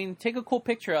Thanksgiving, take a cool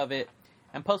picture of it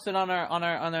and post it on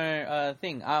our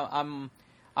thing. I'm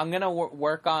gonna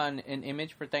work on an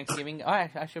image for Thanksgiving. Oh,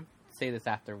 I should say this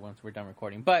after once we're done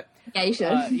recording, but yeah, you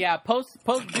should. Post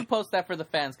that for the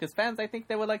fans, because fans, I think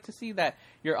they would like to see that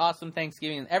your awesome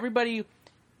Thanksgiving. Everybody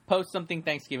post something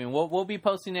Thanksgiving. We'll be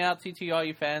posting it out to all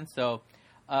you fans. So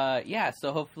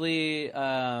so hopefully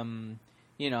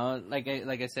you know, like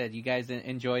I said, you guys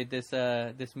enjoyed this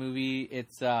movie.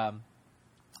 It's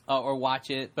or watch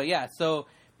it. But yeah, so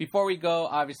before we go,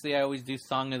 obviously I always do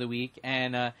Song of the Week,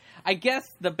 and I guess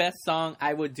the best song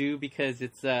I would do, because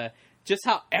it's just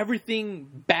how everything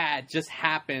bad just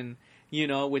happened, you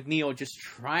know, with Neo just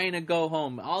trying to go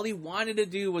home. All he wanted to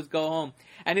do was go home.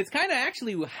 And it's kind of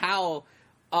actually how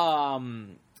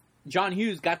John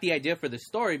Hughes got the idea for the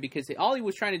story, because all he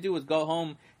was trying to do was go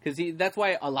home, because that's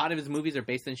why a lot of his movies are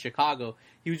based in Chicago.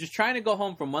 He was just trying to go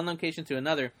home from one location to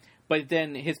another, but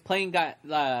then his plane got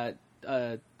not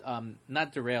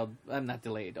derailed, not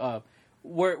delayed,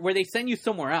 where they send you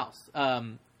somewhere else.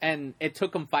 And it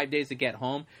took him 5 days to get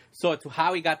home. So it's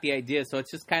how he got the idea. So it's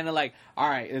just kind of like, all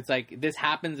right, it's like this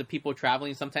happens to people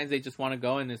traveling. Sometimes they just want to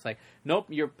go, and it's like, nope,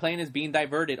 your plane is being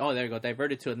diverted. Oh, there you go,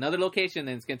 diverted to another location,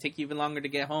 and it's going to take you even longer to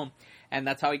get home. And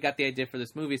that's how he got the idea for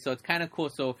this movie. So it's kind of cool.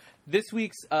 So this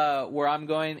week's where I'm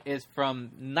going is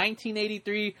from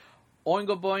 1983,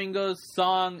 Oingo Boingo's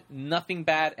song, Nothing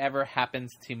Bad Ever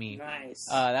Happens to Me. Nice.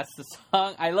 That's the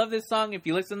song. I love this song. If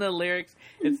you listen to the lyrics,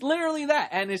 it's literally that.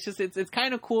 And it's just, it's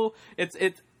kind of cool. It's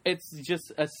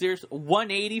just a serious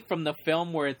 180 from the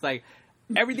film, where it's like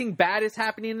everything bad is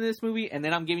happening in this movie, and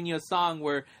then I'm giving you a song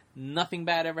where nothing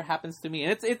bad ever happens to me.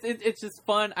 And it's just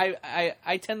fun.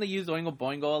 I tend to use Oingo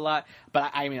Boingo a lot,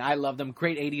 but I mean, I love them.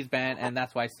 Great 80s band, and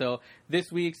that's why. So this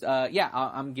week's,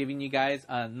 I'm giving you guys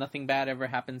Nothing Bad Ever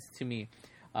Happens to Me.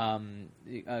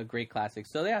 A great classic.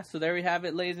 So yeah, so there we have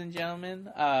it, ladies and gentlemen.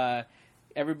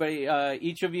 Everybody,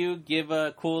 each of you give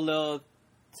a cool little,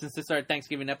 since this is our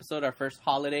Thanksgiving episode, our first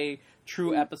holiday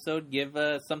true episode, give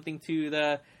something to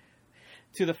the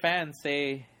fans.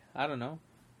 Say, I don't know.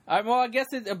 Well, I guess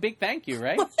it's a big thank you,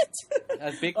 right?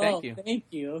 A big thank you. Thank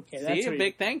you. Okay, that's a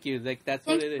big thank you. Like that's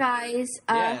Thanks, what it is. guys.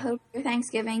 Yeah. Hope your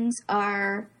Thanksgivings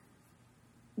are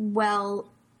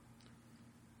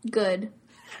good.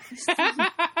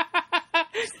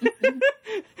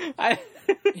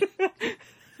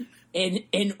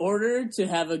 In order to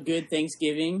have a good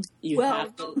Thanksgiving, you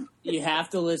have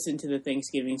to listen to the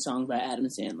Thanksgiving song by Adam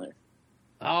Sandler.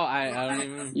 Oh, I don't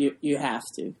even. You have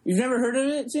to. You've never heard of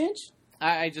it, Cinch?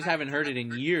 I just haven't heard it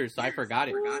in years, so I forgot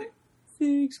it.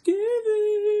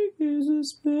 Thanksgiving is a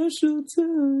special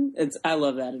time. I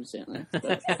love Adam Sandler.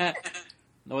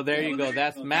 Well, there you go.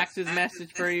 That's Max's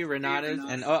message for you, Renata's.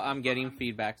 And I'm getting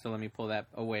feedback, so let me pull that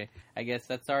away. I guess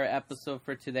that's our episode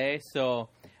for today. So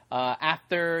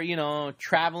after,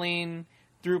 traveling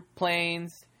through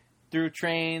planes, through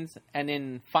trains, and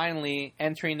then finally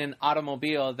entering an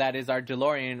automobile that is our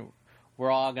DeLorean,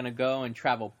 we're all going to go and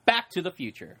travel back to the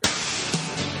future.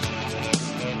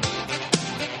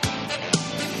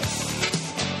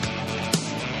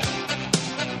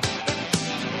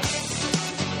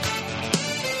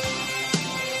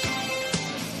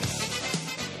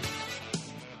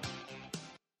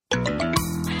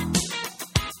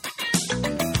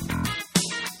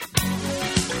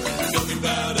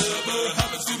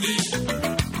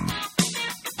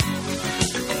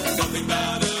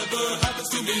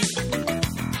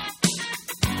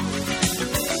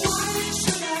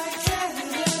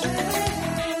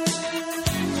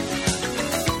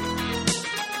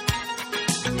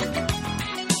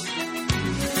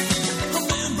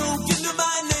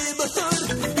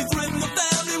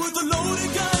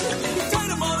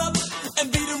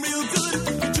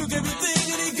 Took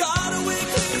everything and he got away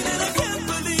clean, and I can't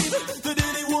believe that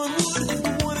anyone would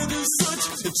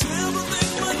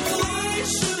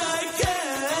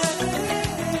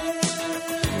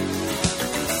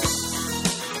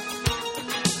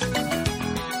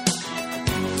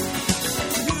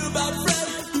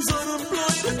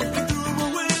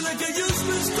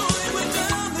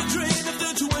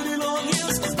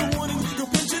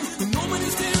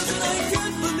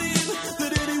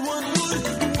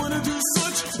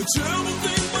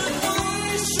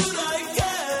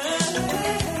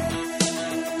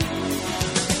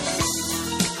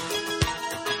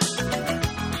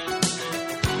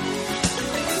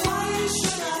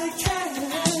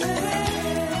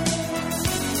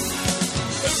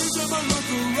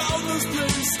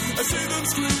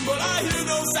scream, but I hear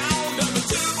no sound. And the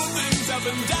terrible things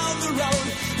happen down the road.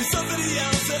 There's somebody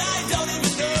else that I don't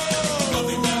even know.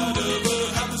 Nothing bad ever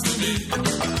happens to me.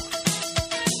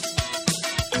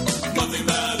 Nothing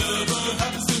bad ever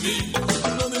happens to me.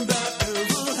 Nothing bad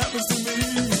ever happens to me.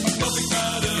 Nothing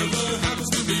bad ever happens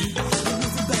to me.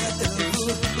 Nothing bad ever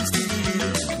happens to me.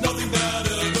 Nothing bad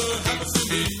ever happens to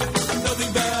me.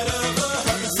 Nothing bad ever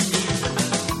happens to me.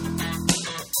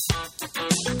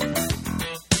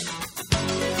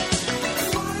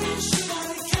 Why should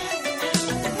I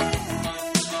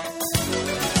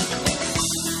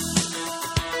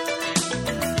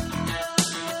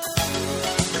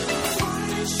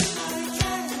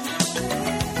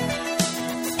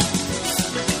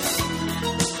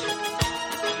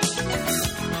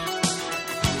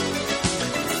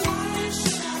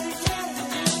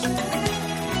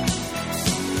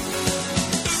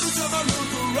Every time I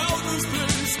look around this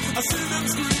place, I see them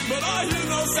scream, but I hear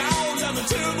no sounds. And the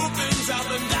terrible things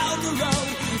happen down the road.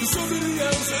 There's somebody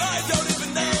else that I don't even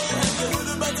know. Have you heard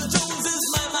about the Joneses?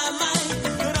 My.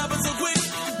 It happens so quick,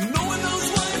 no one knows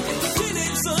why. The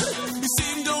teenage son, he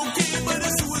seemed okay, but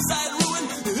a suicide ruin.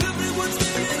 Everyone's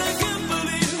dead, and I can't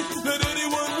believe that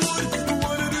anyone would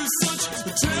want to do such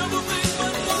a terrible thing.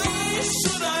 But why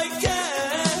should I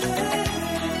care?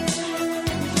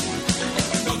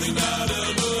 Nothing bad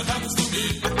ever happens to me.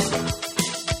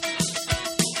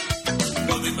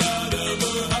 Nothing bad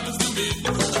ever happens to me.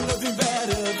 Nothing bad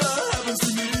ever happens to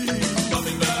me.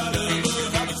 Nothing bad ever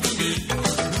happens to me.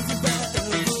 Nothing bad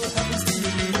ever happens to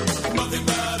me. Nothing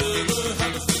bad ever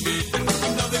happens to me.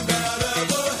 Nothing bad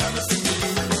ever happens to me.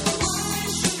 Why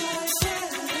should I care?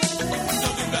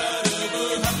 Nothing bad ever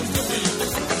happens to me.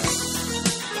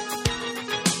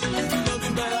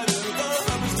 Nothing bad ever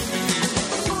happens to me.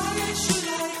 Why should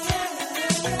I care?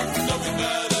 Nothing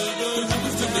bad ever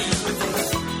happens to me.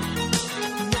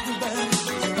 Nothing bad.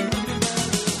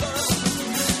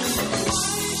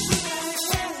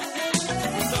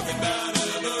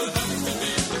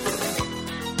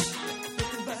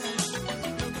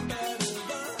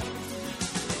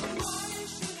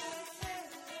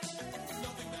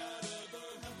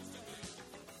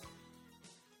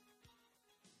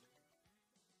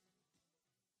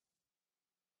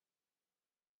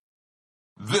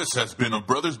 This has been a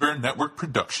Brothers Bear Network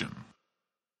production.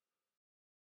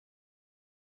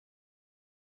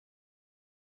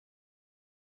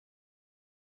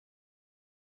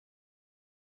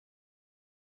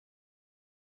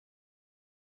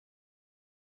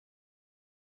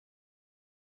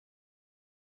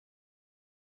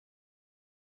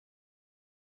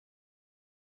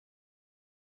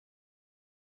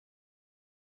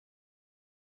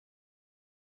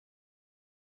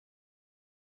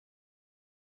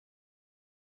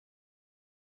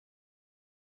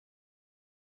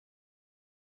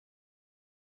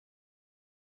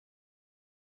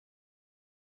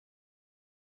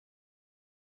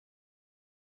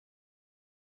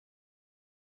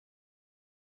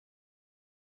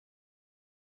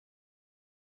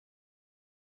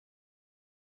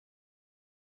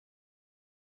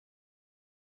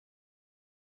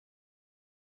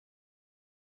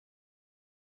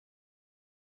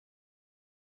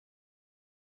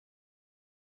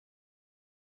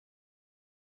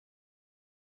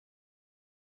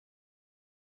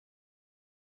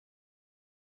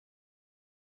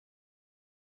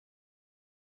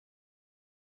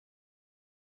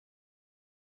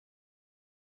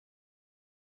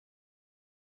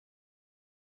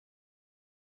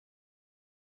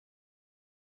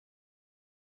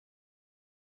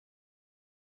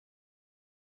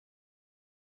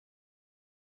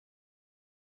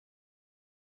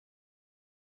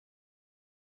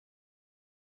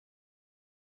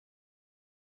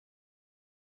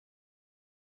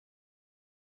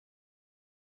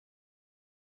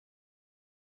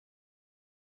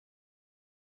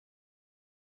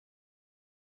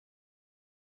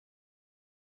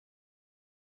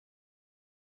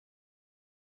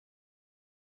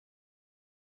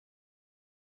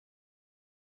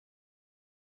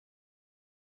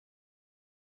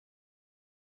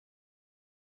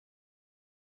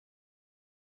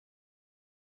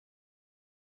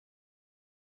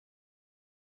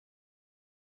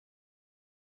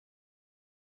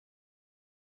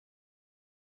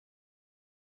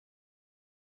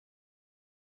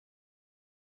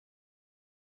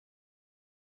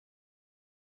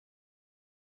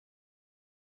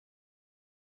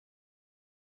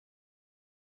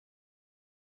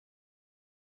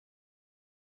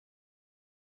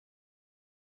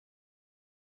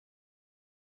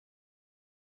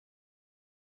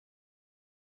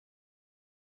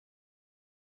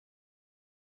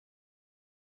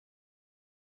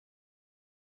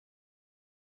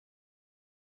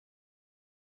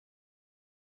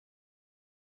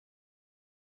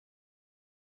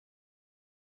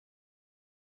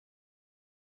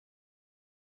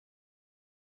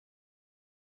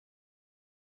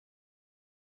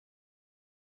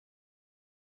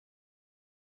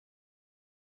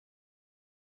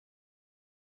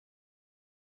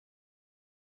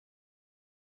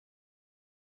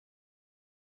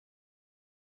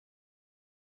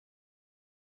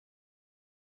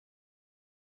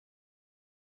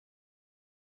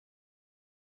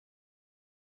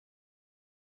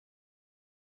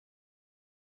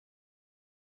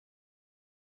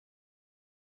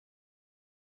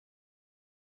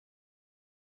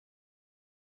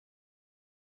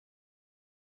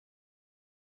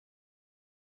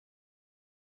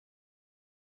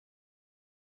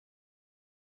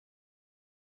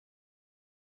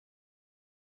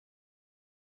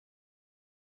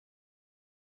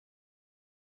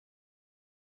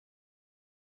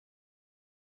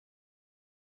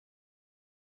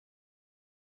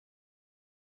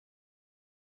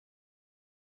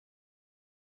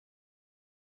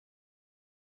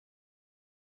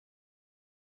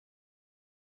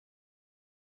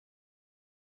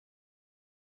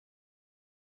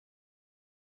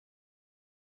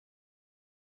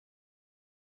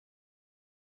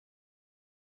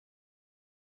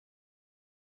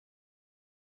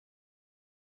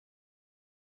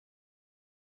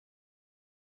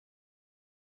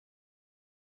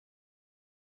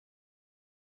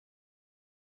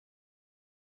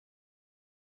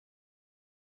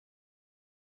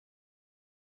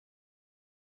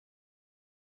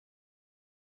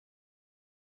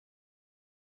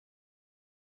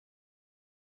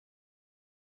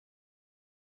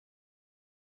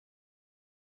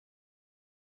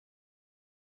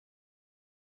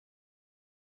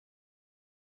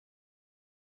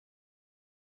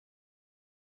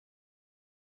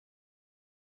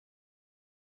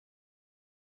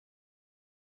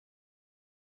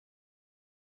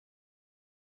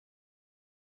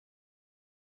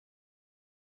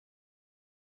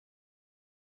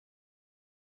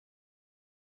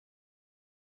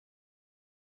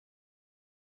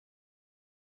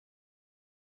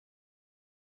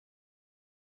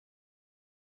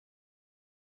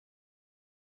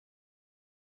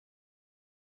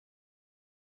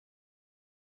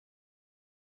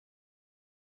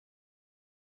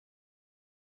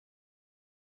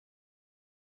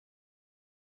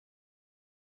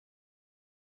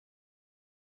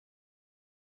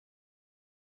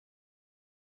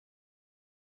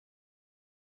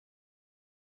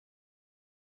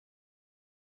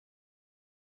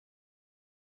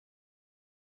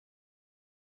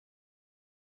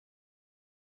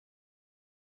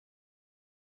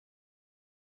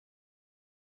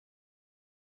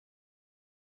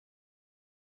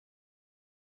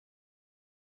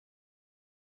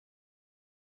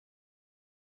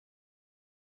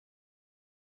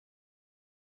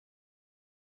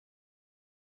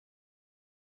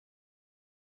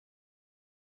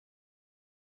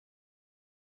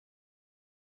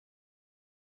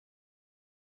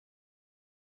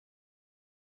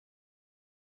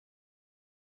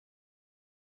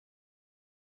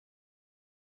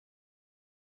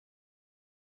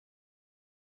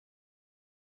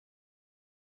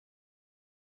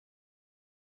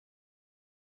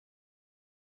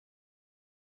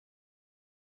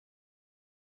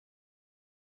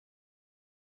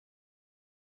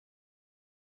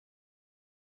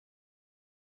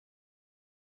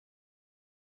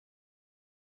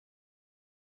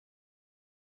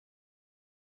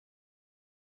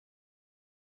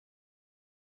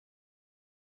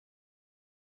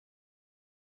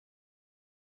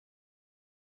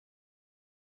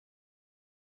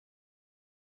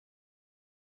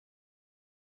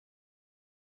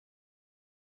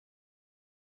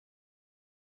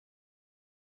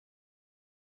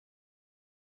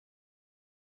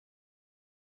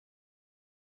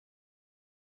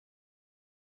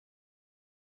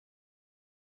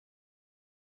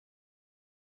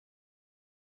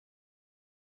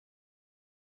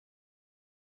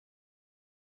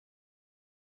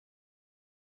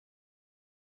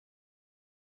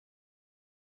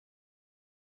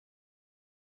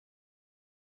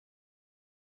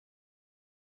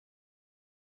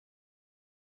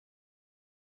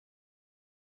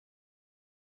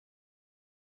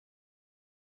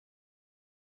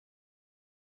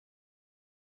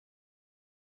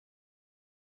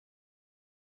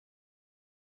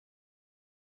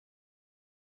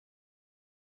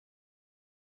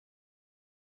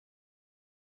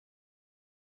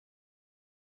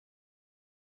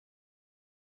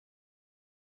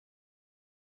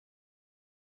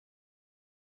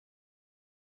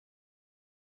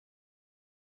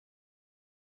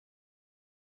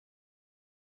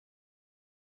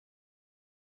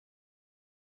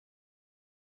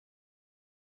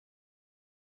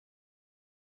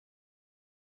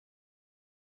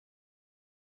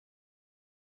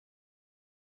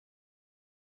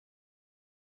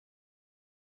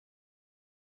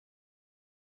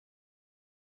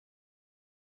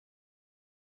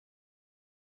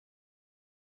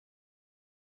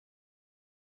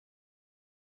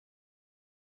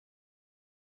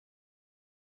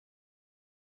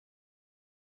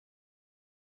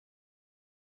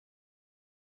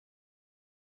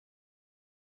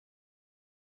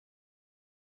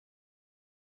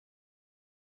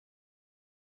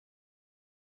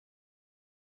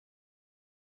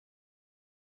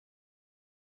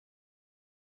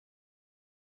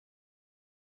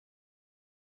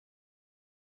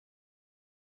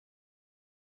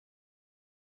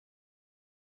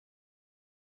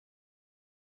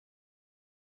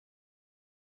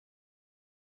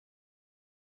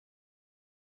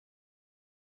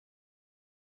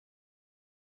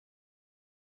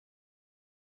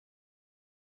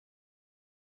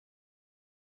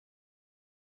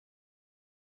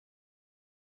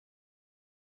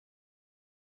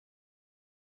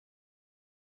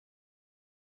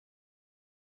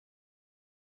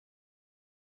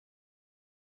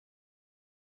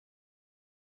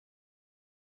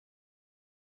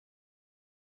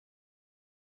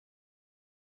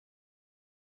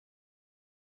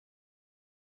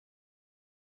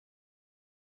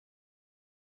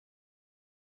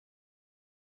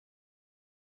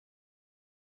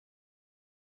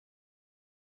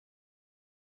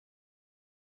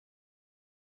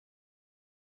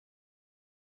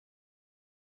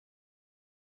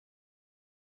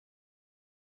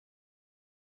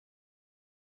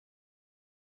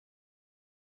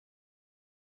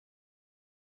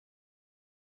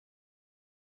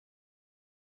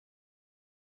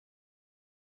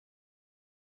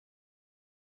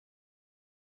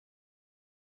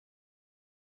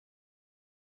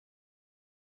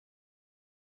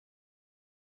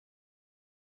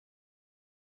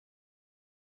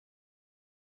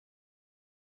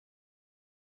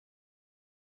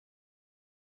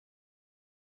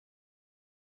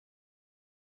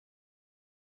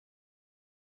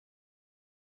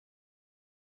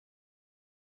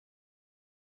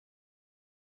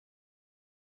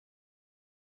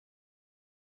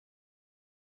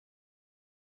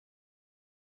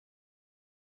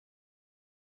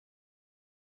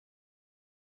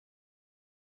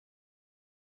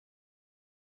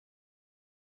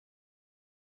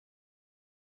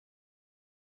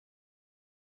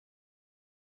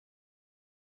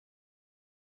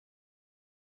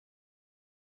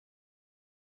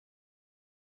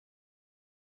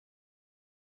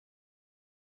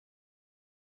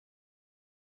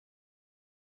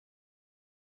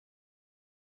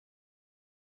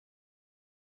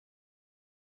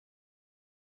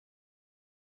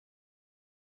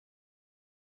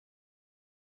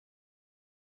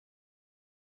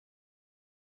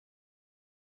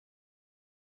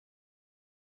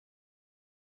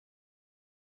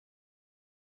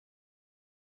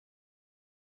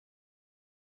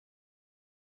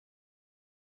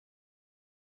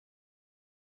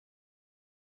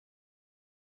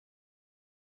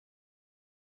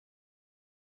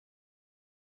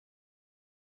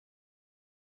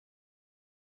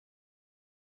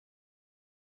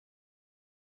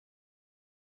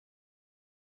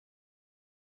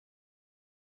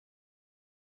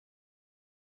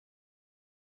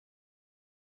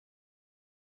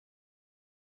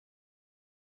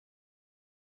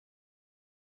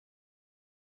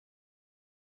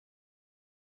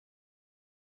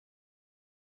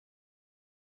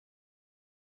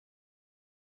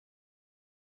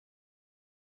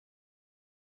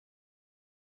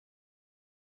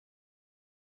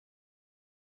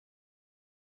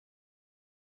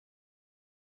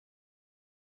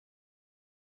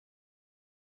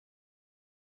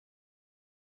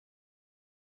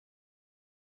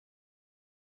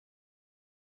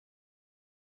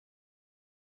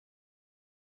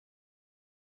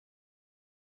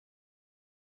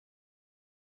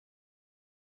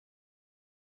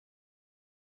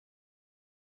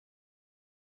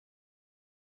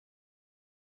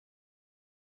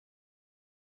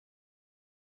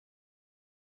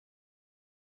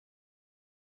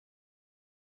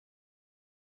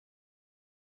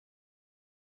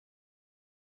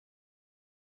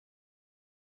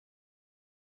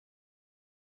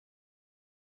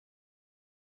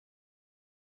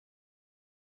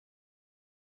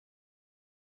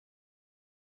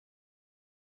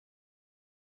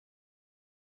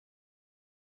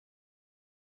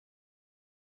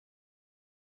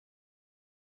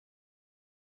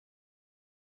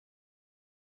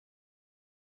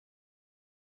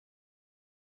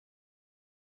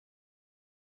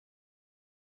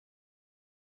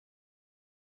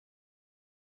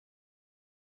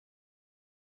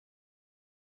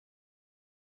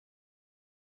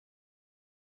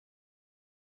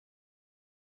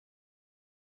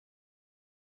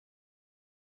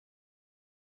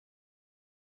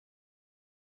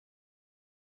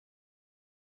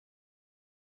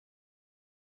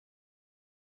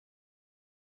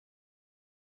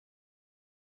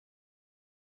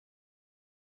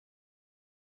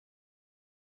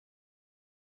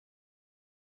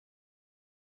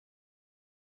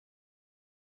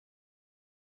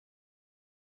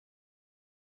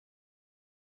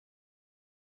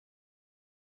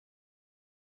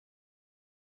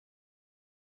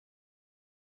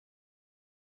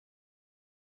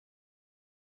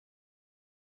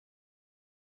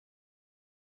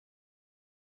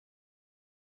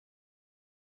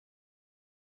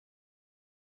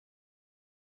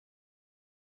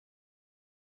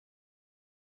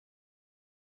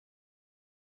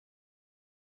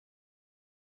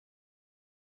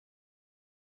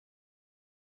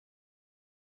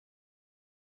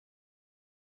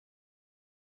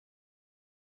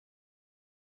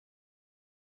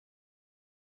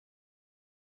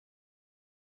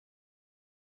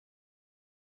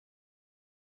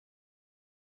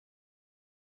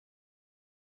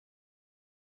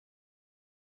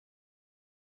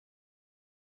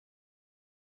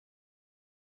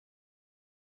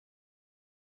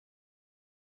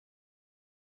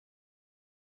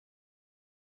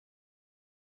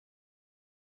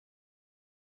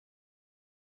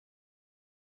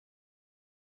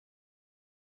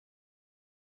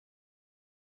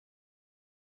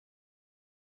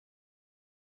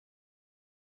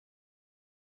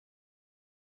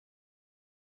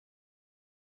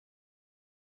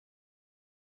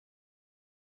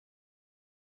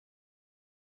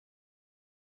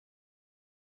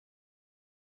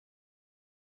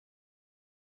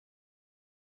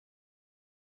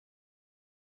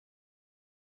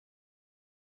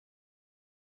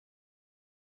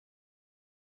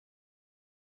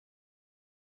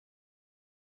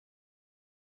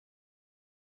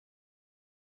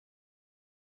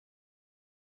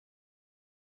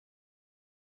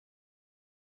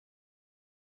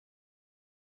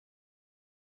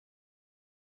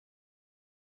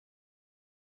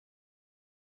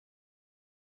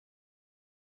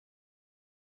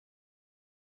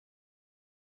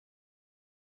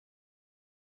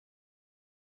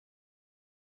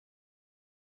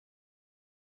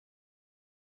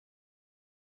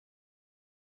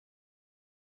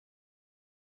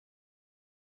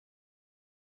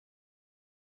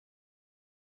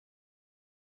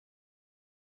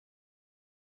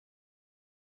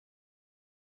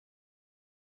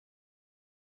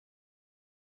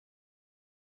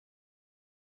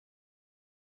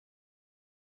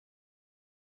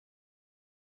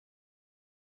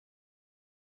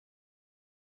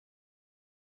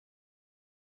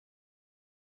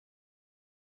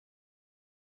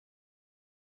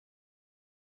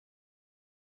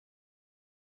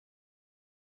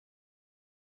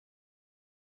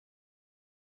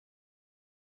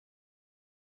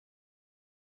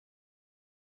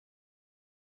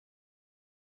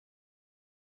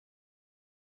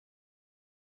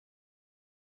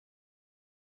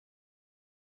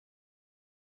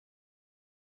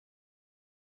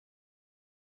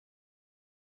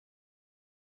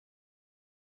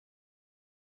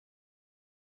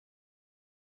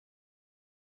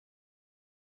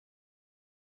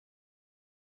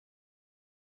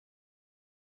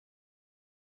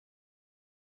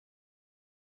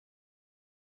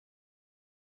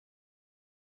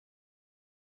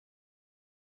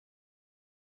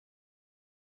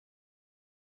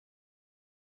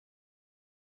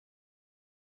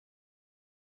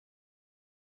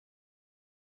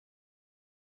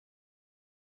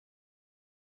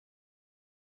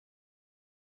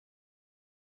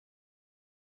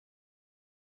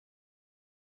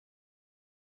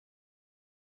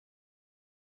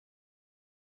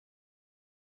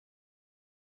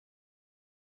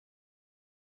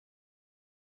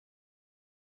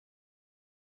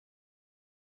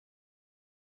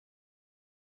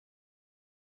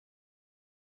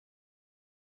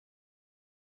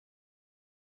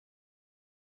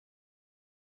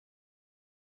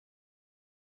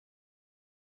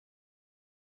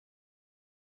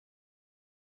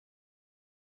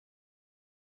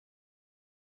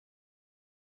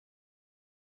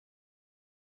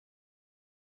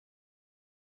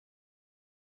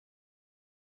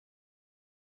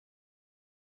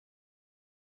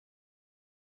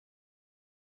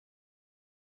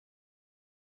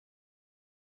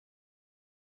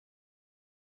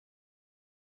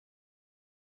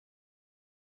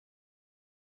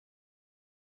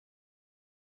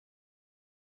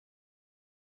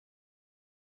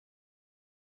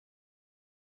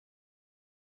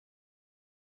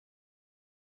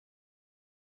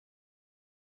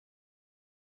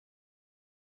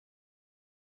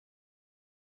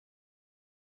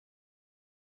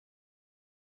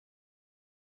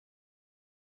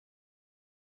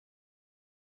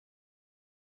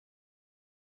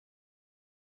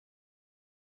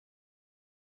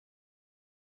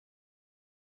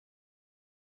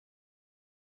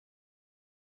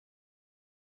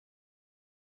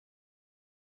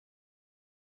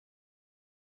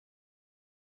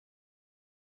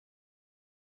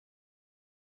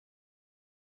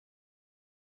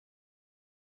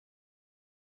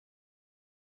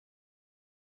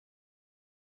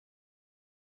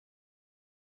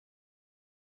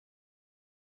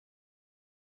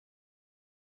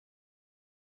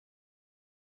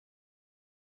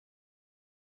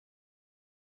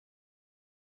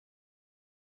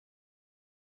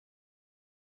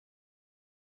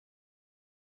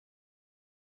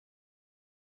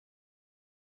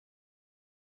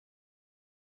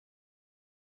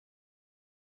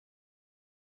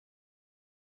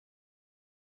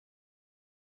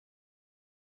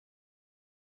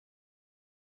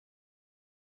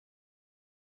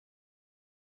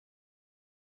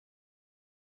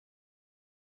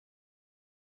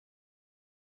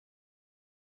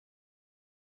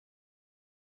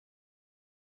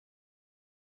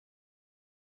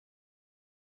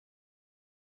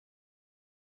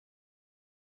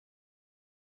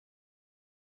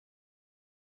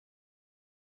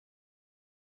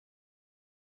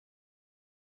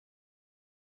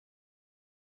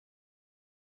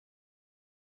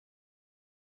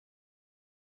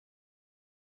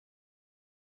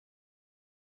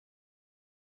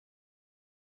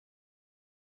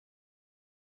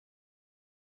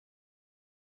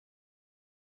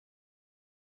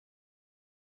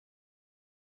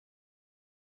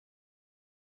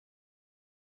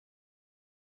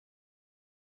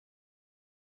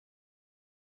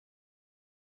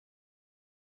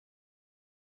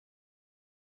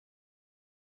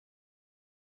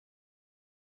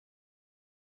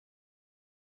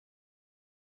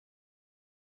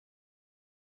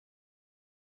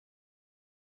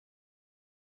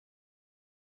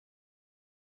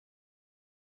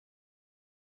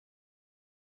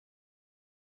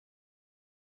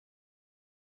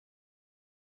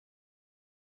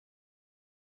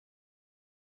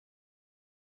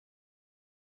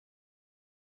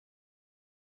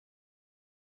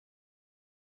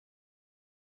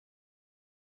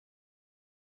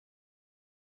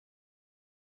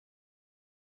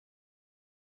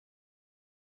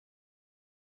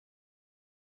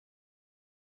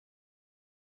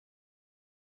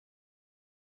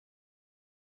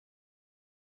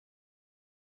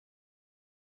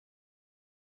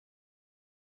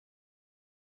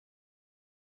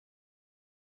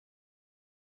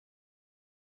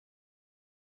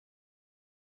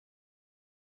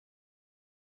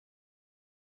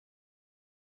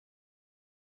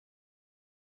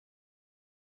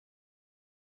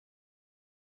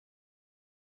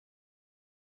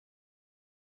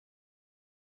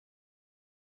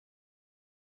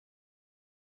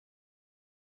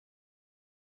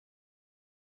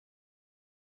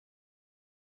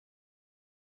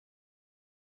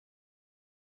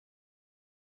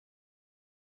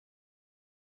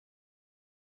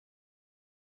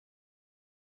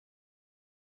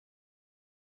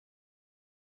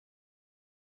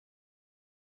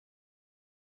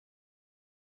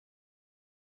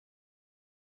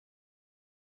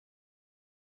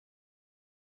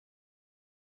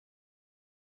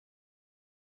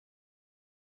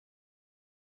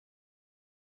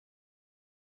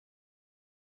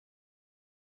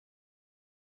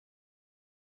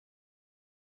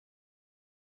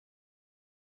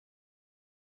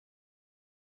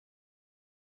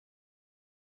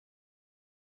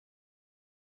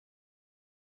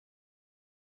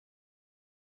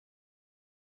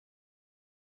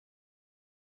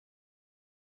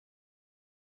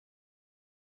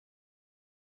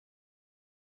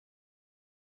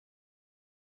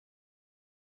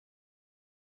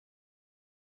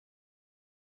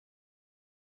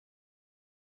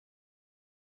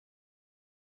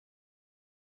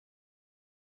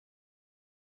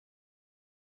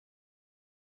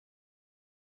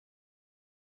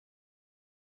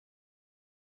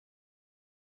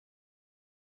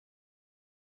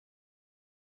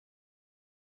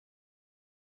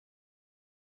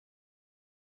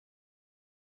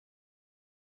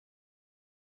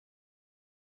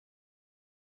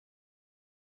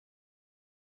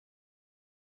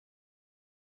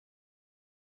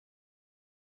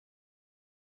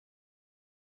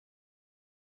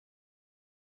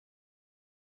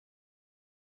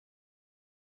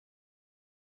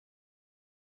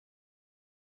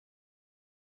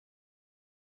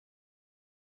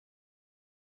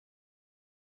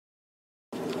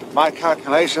 my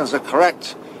calculations are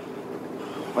correct,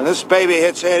 when this baby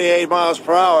hits 88 miles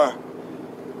per hour,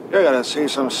 you're gonna see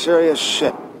some serious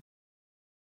shit.